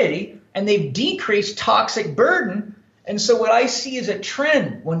variety and they've decreased toxic burden. And so what I see is a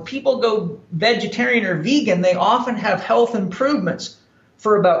trend. When people go vegetarian or vegan, they often have health improvements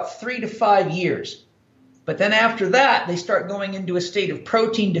for about 3 to 5 years. But then after that, they start going into a state of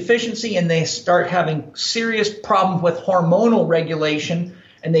protein deficiency and they start having serious problems with hormonal regulation,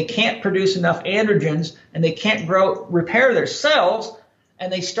 and they can't produce enough androgens and they can't repair their cells,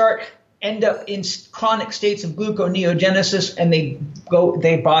 and they end up in chronic states of gluconeogenesis, and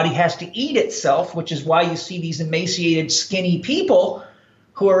their body has to eat itself, which is why you see these emaciated, skinny people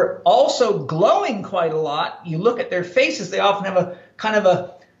who are also glowing quite a lot. You look at their faces, they often have a kind of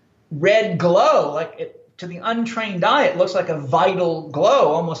a red glow, to the untrained eye, it looks like a vital glow,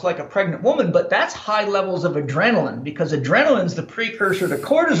 almost like a pregnant woman, but that's high levels of adrenaline, because adrenaline is the precursor to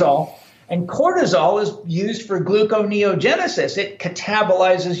cortisol, and cortisol is used for gluconeogenesis. It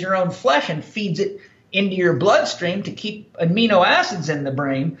catabolizes your own flesh and feeds it into your bloodstream to keep amino acids in the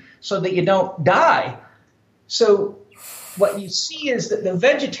brain so that you don't die. So what you see is that the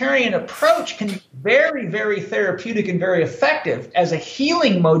vegetarian approach can be very, very therapeutic and very effective as a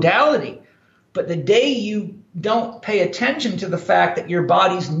healing modality. But the day you don't pay attention to the fact that your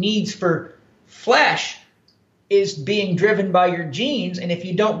body's needs for flesh is being driven by your genes, and if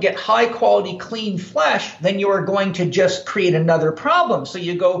you don't get high quality, clean flesh, then you are going to just create another problem. So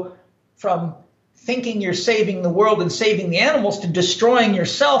you go from thinking you're saving the world and saving the animals to destroying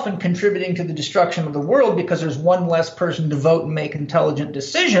yourself and contributing to the destruction of the world because there's one less person to vote and make intelligent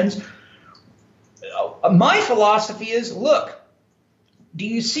decisions. My philosophy is, look, do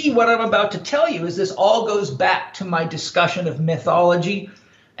you see what I'm about to tell you? Is this all goes back to my discussion of mythology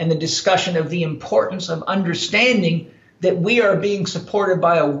and the discussion of the importance of understanding that we are being supported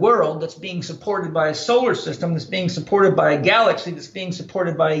by a world that's being supported by a solar system, that's being supported by a galaxy, that's being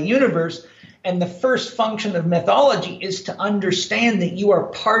supported by a universe. And the first function of mythology is to understand that you are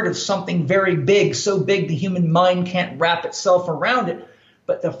part of something very big, so big the human mind can't wrap itself around it.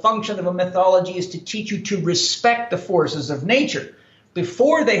 But the function of a mythology is to teach you to respect the forces of nature.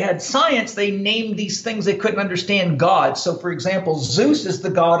 Before they had science, they named these things they couldn't understand gods. So, for example, Zeus is the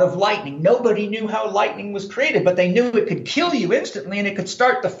god of lightning. Nobody knew how lightning was created, but they knew it could kill you instantly and it could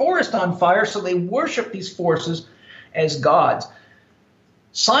start the forest on fire, so they worship these forces as gods.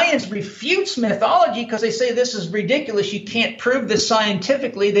 Science refutes mythology because they say this is ridiculous. You can't prove this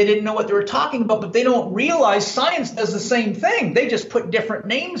scientifically. They didn't know what they were talking about, but they don't realize science does the same thing. They just put different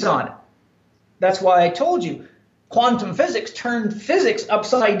names on it. That's why I told you. Quantum physics turned physics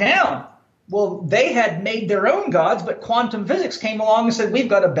upside down. Well, they had made their own gods, but quantum physics came along and said, we've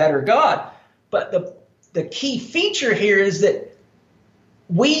got a better God. But the key feature here is that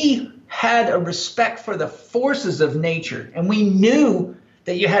we had a respect for the forces of nature, and we knew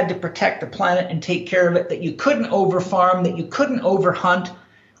that you had to protect the planet and take care of it, that you couldn't overfarm, that you couldn't overhunt,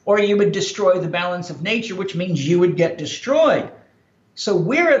 or you would destroy the balance of nature, which means you would get destroyed. So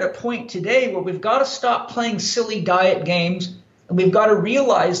we're at a point today where we've got to stop playing silly diet games, and we've got to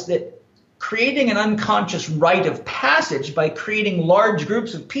realize that creating an unconscious rite of passage by creating large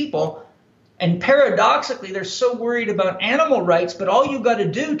groups of people, and paradoxically, they're so worried about animal rights, but all you've got to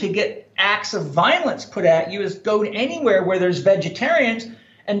do to get acts of violence put at you is go anywhere where there's vegetarians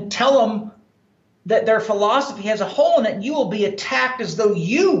and tell them that their philosophy has a hole in it, and you will be attacked as though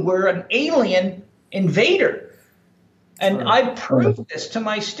you were an alien invader. And I proved this to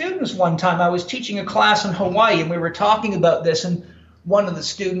my students one time. I was teaching a class in Hawaii, and we were talking about this, and one of the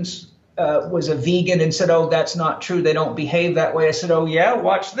students was a vegan and said, oh, that's not true. They don't behave that way. I said, oh, yeah,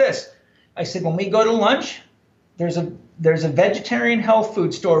 watch this. I said, when we go to lunch, there's a vegetarian health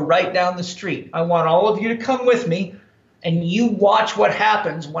food store right down the street. I want all of you to come with me, and you watch what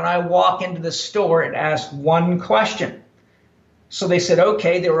happens when I walk into the store and ask one question. So they said,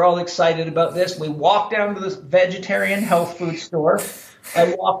 okay, they were all excited about this. We walked down to this vegetarian health food store.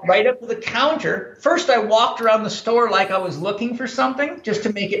 I walked right up to the counter. First, I walked around the store like I was looking for something just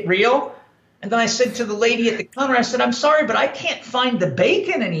to make it real. And then I said to the lady at the counter, I said, I'm sorry, but I can't find the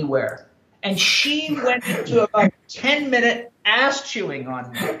bacon anywhere. And she went into about a 10-minute ass chewing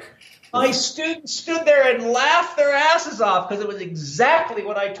on me. My students stood there and laughed their asses off because it was exactly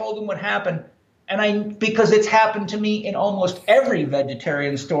what I told them would happen. And because it's happened to me in almost every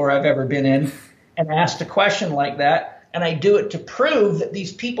vegetarian store I've ever been in and asked a question like that. And I do it to prove that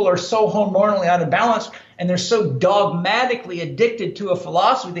these people are so hormonally out of balance and they're so dogmatically addicted to a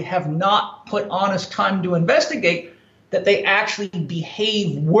philosophy they have not put honest time to investigate that they actually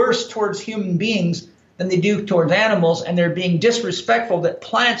behave worse towards human beings than they do towards animals. And they're being disrespectful, that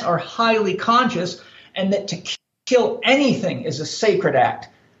plants are highly conscious and that to kill anything is a sacred act.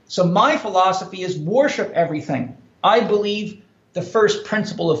 So my philosophy is worship everything. I believe the first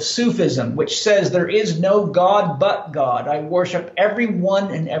principle of Sufism, which says there is no God but God. I worship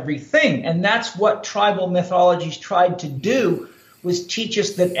everyone and everything. And that's what tribal mythologies tried to do, was teach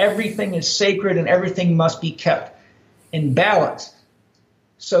us that everything is sacred and everything must be kept in balance.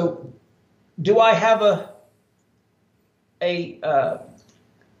 So do I have a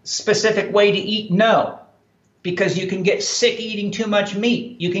specific way to eat? No. Because you can get sick eating too much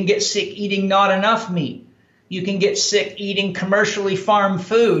meat. You can get sick eating not enough meat. You can get sick eating commercially farmed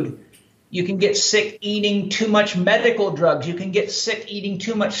food. You can get sick eating too much medical drugs. You can get sick eating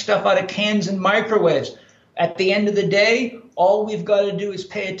too much stuff out of cans and microwaves. At the end of the day, all we've got to do is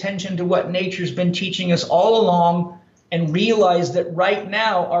pay attention to what nature's been teaching us all along and realize that right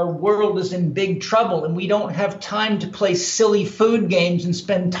now our world is in big trouble and we don't have time to play silly food games and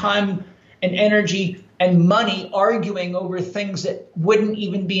spend time and energy and money arguing over things that wouldn't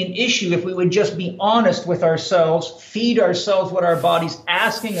even be an issue if we would just be honest with ourselves, feed ourselves what our body's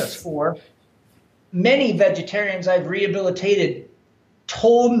asking us for. Many vegetarians I've rehabilitated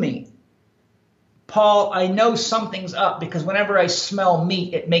told me, Paul, I know something's up because whenever I smell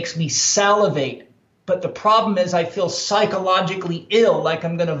meat, it makes me salivate. But the problem is I feel psychologically ill, like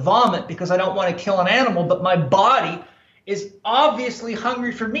I'm going to vomit because I don't want to kill an animal, but my body is obviously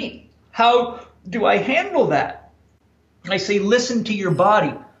hungry for meat. How do I handle that? I say, listen to your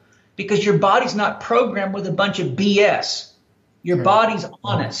body, because your body's not programmed with a bunch of BS. Your body's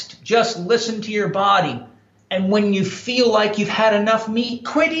honest. Just listen to your body. And when you feel like you've had enough meat,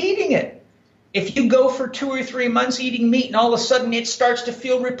 quit eating it. If you go for 2 or 3 months eating meat and all of a sudden it starts to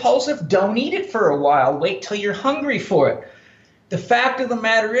feel repulsive, don't eat it for a while. Wait till you're hungry for it. The fact of the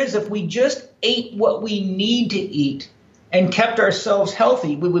matter is, if we just ate what we need to eat and kept ourselves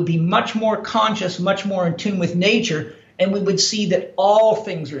healthy, we would be much more conscious, much more in tune with nature, and we would see that all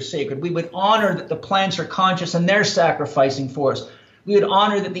things are sacred. We would honor that the plants are conscious and they're sacrificing for us. We would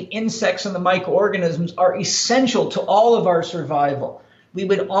honor that the insects and the microorganisms are essential to all of our survival. We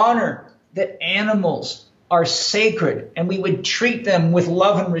would honor that animals are sacred, and we would treat them with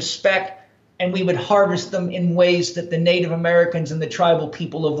love and respect, and we would harvest them in ways that the Native Americans and the tribal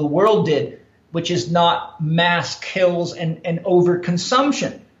people of the world did, which is not mass kills and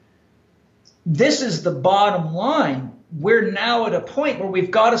overconsumption. This is the bottom line. We're now at a point where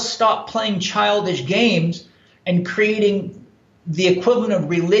we've got to stop playing childish games and creating the equivalent of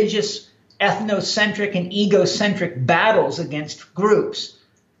religious, ethnocentric, and egocentric battles against groups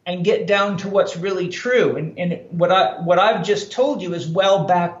and get down to what's really true. And what I've just told you is well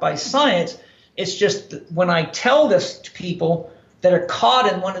backed by science. It's just that when I tell this to people that are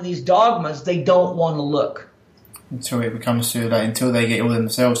caught in one of these dogmas, they don't want to look. Until it becomes to that, until they get all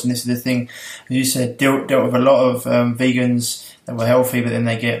themselves. And this is the thing, as you said, dealt with a lot of vegans that were healthy, but then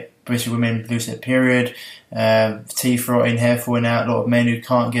they get British women lose their period, teeth rotting, hair falling out, a lot of men who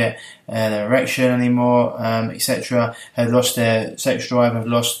can't get their erection anymore, etc., have lost their sex drive, have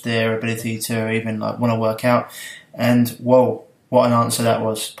lost their ability to even like want to work out. And whoa, what an answer that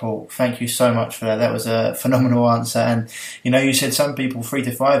was, Paul. Thank you so much for that. That was a phenomenal answer. And, you said some people 3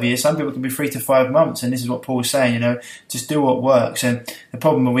 to 5 years, some people can be 3 to 5 months. And this is what Paul's saying, just do what works. And the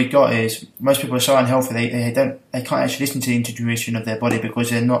problem that we got is most people are so unhealthy, they can't actually listen to the intuition of their body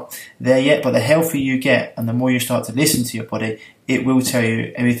because they're not there yet. But the healthier you get and the more you start to listen to your body, it will tell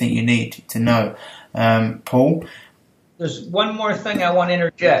you everything you need to know. Paul? There's one more thing I want to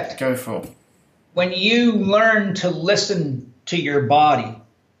interject. Go for it. When you learn to listen to your body,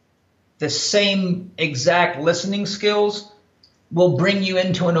 the same exact listening skills will bring you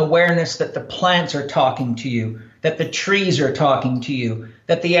into an awareness that the plants are talking to you, that the trees are talking to you,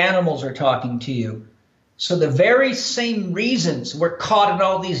 that the animals are talking to you. So the very same reasons we're caught in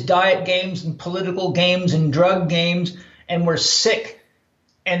all these diet games and political games and drug games, and we're sick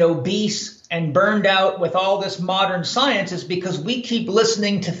and obese and burned out with all this modern science is because we keep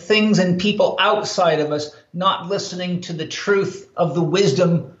listening to things and people outside of us, not listening to the truth of the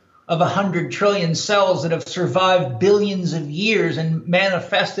wisdom of 100 trillion cells that have survived billions of years and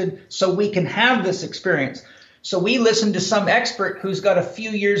manifested so we can have this experience. So we listen to some expert who's got a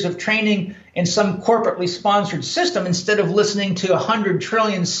few years of training in some corporately sponsored system instead of listening to 100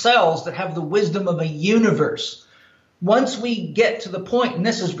 trillion cells that have the wisdom of a universe. Once we get to the point, and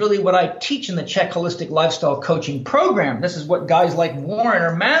this is really what I teach in the Chek Holistic Lifestyle Coaching Program, this is what guys like Warren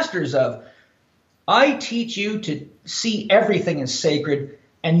are masters of. I teach you to see everything as sacred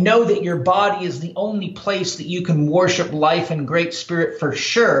and know that your body is the only place that you can worship life and great spirit for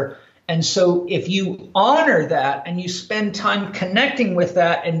sure. And so if you honor that and you spend time connecting with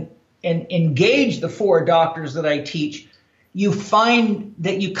that and engage the 4 doctors that I teach, you find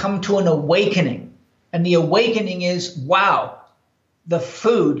that you come to an awakening. And the awakening is, wow, the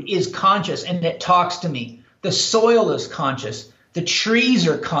food is conscious and it talks to me. The soil is conscious. The trees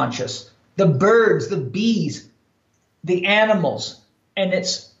are conscious. The birds, the bees, the animals. And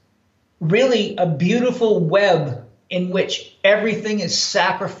it's really a beautiful web in which everything is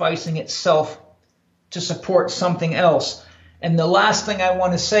sacrificing itself to support something else. And the last thing I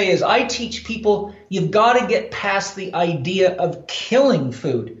want to say is I teach people you've got to get past the idea of killing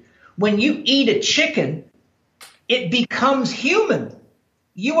food. When you eat a chicken, it becomes human.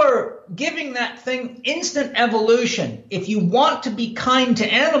 You are giving that thing instant evolution. If you want to be kind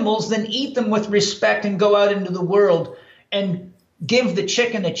to animals, then eat them with respect and go out into the world and give the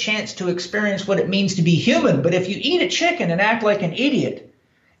chicken a chance to experience what it means to be human. But if you eat a chicken and act like an idiot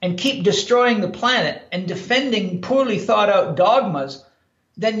and keep destroying the planet and defending poorly thought out dogmas,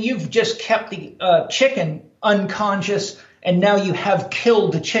 then you've just kept the chicken unconscious and now you have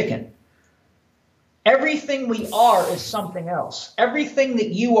killed the chicken. Everything we are is something else. Everything that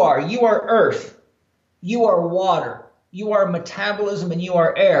you are earth, you are water, you are metabolism, and you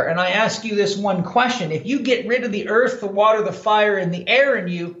are air. And I ask you this one question. If you get rid of the earth, the water, the fire, and the air in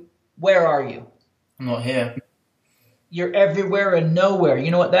you, where are you? I'm not here. You're everywhere and nowhere. You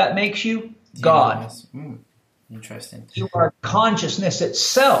know what that makes you? God. Interesting. You are consciousness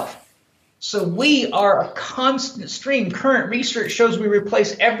itself. So we are a constant stream. Current research shows we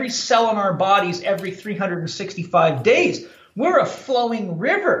replace every cell in our bodies every 365 days. We're a flowing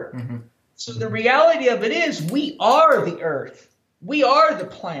river. Mm-hmm. So the reality of it is we are the earth. We are the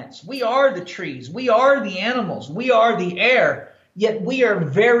plants. We are the trees. We are the animals. We are the air. Yet we are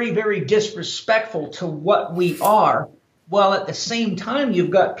very, very disrespectful to what we are. While at the same time,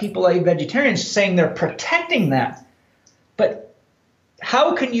 you've got people like vegetarians saying they're protecting that. But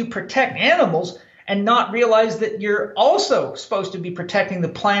how can you protect animals and not realize that you're also supposed to be protecting the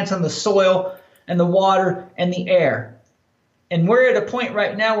plants and the soil and the water and the air? And we're at a point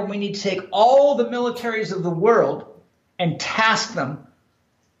right now where we need to take all the militaries of the world and task them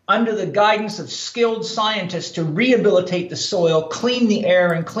under the guidance of skilled scientists to rehabilitate the soil, clean the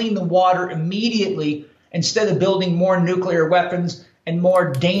air, and clean the water immediately instead of building more nuclear weapons and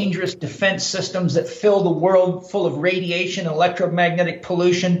more dangerous defense systems that fill the world full of radiation, electromagnetic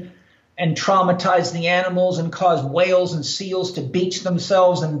pollution, and traumatize the animals and cause whales and seals to beach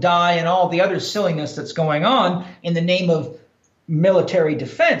themselves and die, and all the other silliness that's going on in the name of military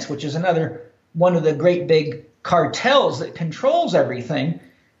defense, which is another one of the great big cartels that controls everything.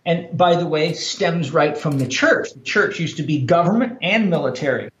 And by the way, stems right from the church. The church used to be government and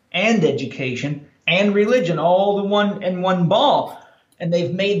military and education and religion, all the one in one ball. And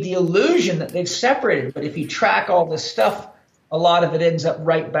they've made the illusion that they've separated. But if you track all this stuff, a lot of it ends up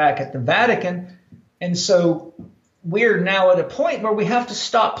right back at the Vatican. And so we're now at a point where we have to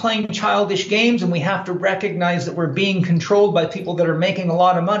stop playing childish games, and we have to recognize that we're being controlled by people that are making a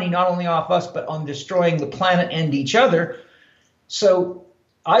lot of money, not only off us, but on destroying the planet and each other. So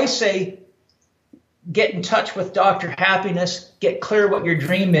I say, get in touch with Dr. Happiness, get clear what your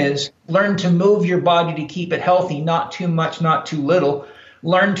dream is, learn to move your body to keep it healthy, not too much, not too little.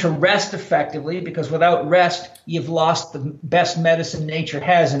 Learn to rest effectively, because without rest, you've lost the best medicine nature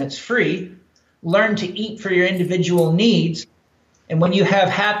has, and it's free. Learn to eat for your individual needs. And when you have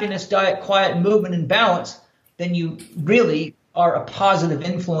happiness, diet, quiet, movement, and balance, then you really are a positive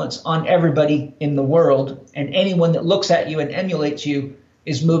influence on everybody in the world. And anyone that looks at you and emulates you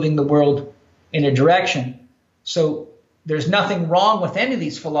is moving the world in a direction. So there's nothing wrong with any of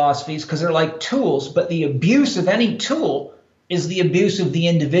these philosophies, because they're like tools, but the abuse of any tool is the abuse of the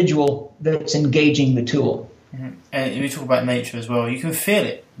individual that's engaging the tool. Mm-hmm. And we talk about nature as well. You can feel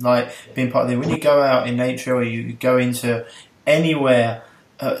it, like being part of it. When you go out in nature, or you go into anywhere,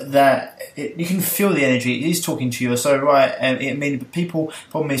 you can feel the energy. It is talking to you. You're so right. And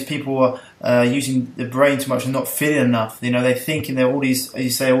problem is people are using the brain too much and not feeling enough. You know, they're thinking they're all these, as you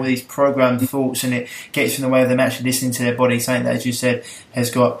say, all these programmed thoughts, and it gets in the way of them actually listening to their body. Something that, as you said,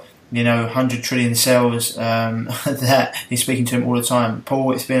 has got 100 trillion cells that he's speaking to him all the time.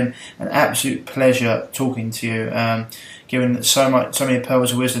 Paul, it's been an absolute pleasure talking to you, given so many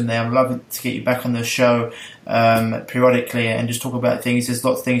pearls of wisdom there. I'm loving to get you back on the show periodically and just talk about things. There's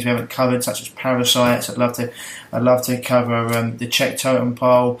lots of things we haven't covered, such as parasites. I'd love to cover the Chek totem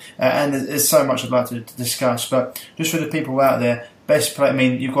pole, and there's so much I'd like to discuss. But just for the people out there,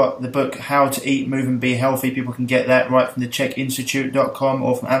 you've got the book How to Eat, Move and Be Healthy. People can get that right from the ChekInstitute.com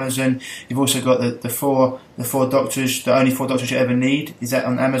or from Amazon. You've also got the four doctors, the only 4 doctors you ever need. Is that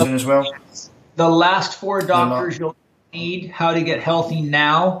on Amazon as well? The last 4 doctors you'll need, How to Get Healthy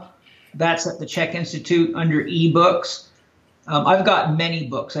Now. That's at the Chek Institute under ebooks. I've got many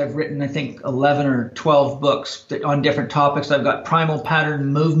books. I've written, I think, 11 or 12 books on different topics. I've got Primal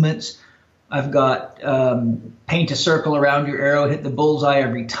Pattern Movements. I've got Paint a Circle Around Your Arrow, Hit the Bullseye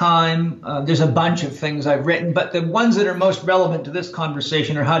Every Time. There's a bunch of things I've written, but the ones that are most relevant to this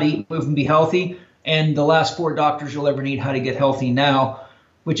conversation are How to Eat, Move, and Be Healthy, and The Last 4 Doctors You'll Ever Need, How to Get Healthy Now,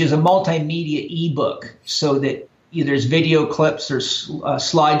 which is a multimedia ebook, so that there's video clips, there's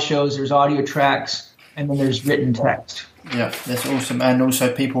slideshows, there's audio tracks, and then there's written text. Yeah, that's awesome. And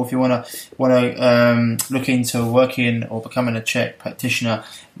also, people, if you want to look into working or becoming a Chek practitioner,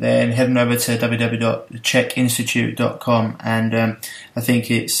 then head on over to www.chekinstitute.com, and I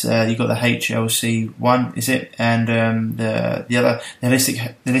think it's you got the HLC one, is it? And the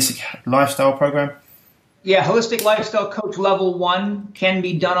holistic lifestyle program. Yeah, Holistic Lifestyle Coach Level 1 can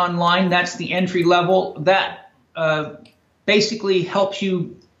be done online. That's the entry level. That basically helps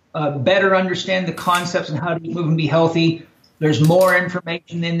you better understand the concepts and how to eat, move, and be healthy. There's more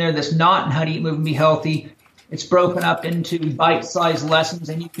information in there that's not in how to eat, move, and be healthy. It's broken up into bite-sized lessons,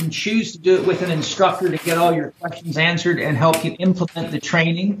 and you can choose to do it with an instructor to get all your questions answered and help you implement the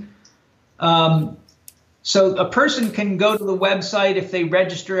training. So a person can go to the website. If they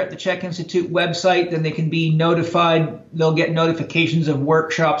register at the Chek Institute website, then they can be notified. They'll get notifications of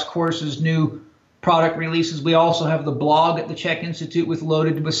workshops, courses, new product releases. We also have the blog at the Chek Institute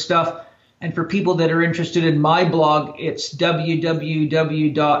loaded with stuff. And for people that are interested in my blog, it's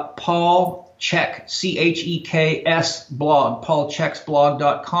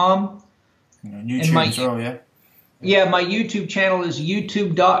paulcheksblog.com. YouTube as well, yeah? Yeah, my YouTube channel is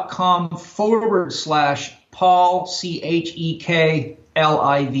youtube.com/Paul,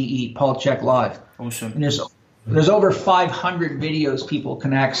 CHEKLIVE, Paul Chek Live. Awesome. And there's over 500 videos people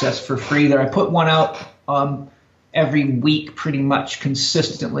can access for free there. I put one out every week pretty much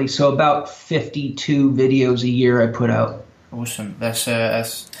consistently, so about 52 videos a year I put out. Awesome. That's.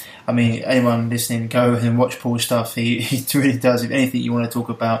 I mean, anyone listening, go and watch Paul's stuff. He really does. If anything you want to talk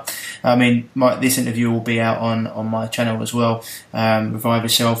about, I mean, this interview will be out on my channel as well. Revive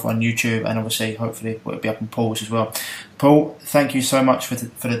Yourself on YouTube, and obviously, hopefully, it'll be up on Paul's as well. Paul, thank you so much for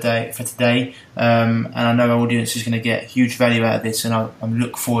today. And I know our audience is going to get huge value out of this, and I'm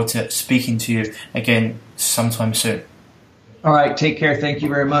looking forward to speaking to you again sometime soon. All right, take care. Thank you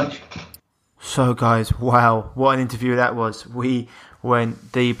very much. So, guys, wow, what an interview that was. We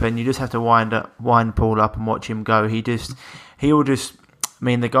went deep, and you just have to wind Paul up and watch him go. I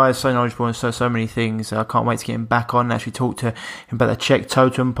mean, the guy is so knowledgeable and so many things. I can't wait to get him back on and actually talk to him about the Chek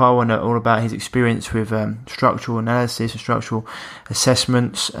totem pole and all about his experience with structural analysis and structural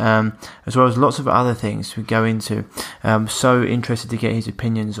assessments, as well as lots of other things we go into. So interested to get his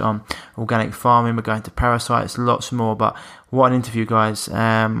opinions on organic farming. We're going to parasites, lots more. But what an interview, guys.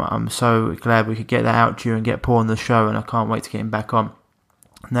 I'm so glad we could get that out to you and get Paul on the show, and I can't wait to get him back on.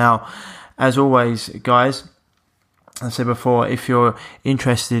 Now, as always, guys, I said before, if you're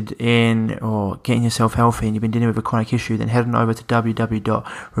interested in or getting yourself healthy and you've been dealing with a chronic issue, then head on over to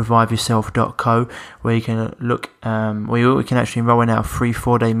www.reviveyourself.co, where you can look, where you can actually enroll in our free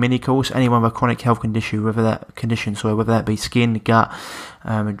 4-day mini course. Anyone with a chronic health condition, whether that be skin, gut,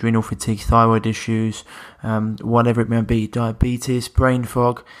 adrenal fatigue, thyroid issues, whatever it may be, diabetes, brain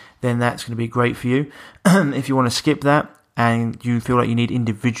fog, then that's going to be great for you. If you want to skip that, and you feel like you need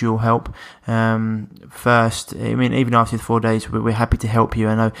individual help first, I mean, even after the 4 days, we're happy to help you.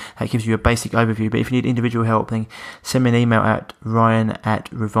 I know that gives you a basic overview, but if you need individual help, then send me an email at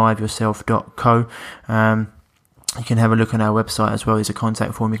ryan@reviveyourself.co. You can have a look on our website as well. There's a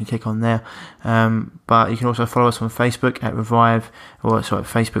contact form you can click on there. But you can also follow us on Facebook at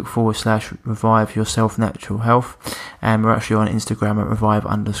Facebook/Revive Yourself Natural Health. And we're actually on Instagram at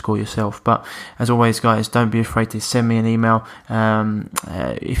Revive_yourself. But as always, guys, don't be afraid to send me an email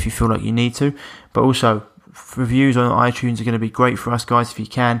if you feel like you need to. But also, reviews on iTunes are going to be great for us, guys, if you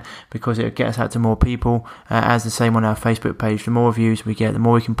can, because it'll get us out to more people. As the same on our Facebook page, the more reviews we get, the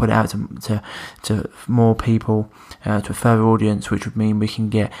more we can put it out to more people, to a further audience, which would mean we can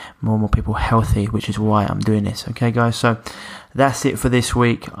get more and more people healthy, which is why I'm doing this. Okay, guys, so that's it for this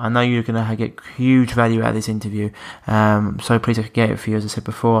week. I know you're going to get huge value out of this interview, so please I can get it for you, as I said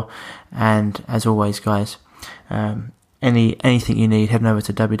before. And as always, guys, anything you need, head over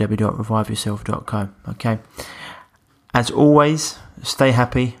to www.reviveyourself.co. Okay. As always, stay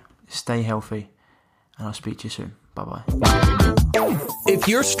happy, stay healthy, and I'll speak to you soon. Bye-bye. If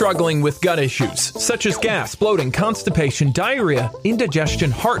you're struggling with gut issues, such as gas, bloating, constipation, diarrhea, indigestion,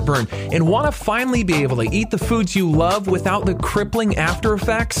 heartburn, and want to finally be able to eat the foods you love without the crippling after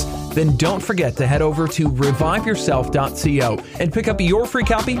effects, then don't forget to head over to reviveyourself.co and pick up your free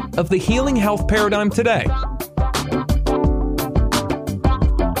copy of The Healing Health Paradigm today.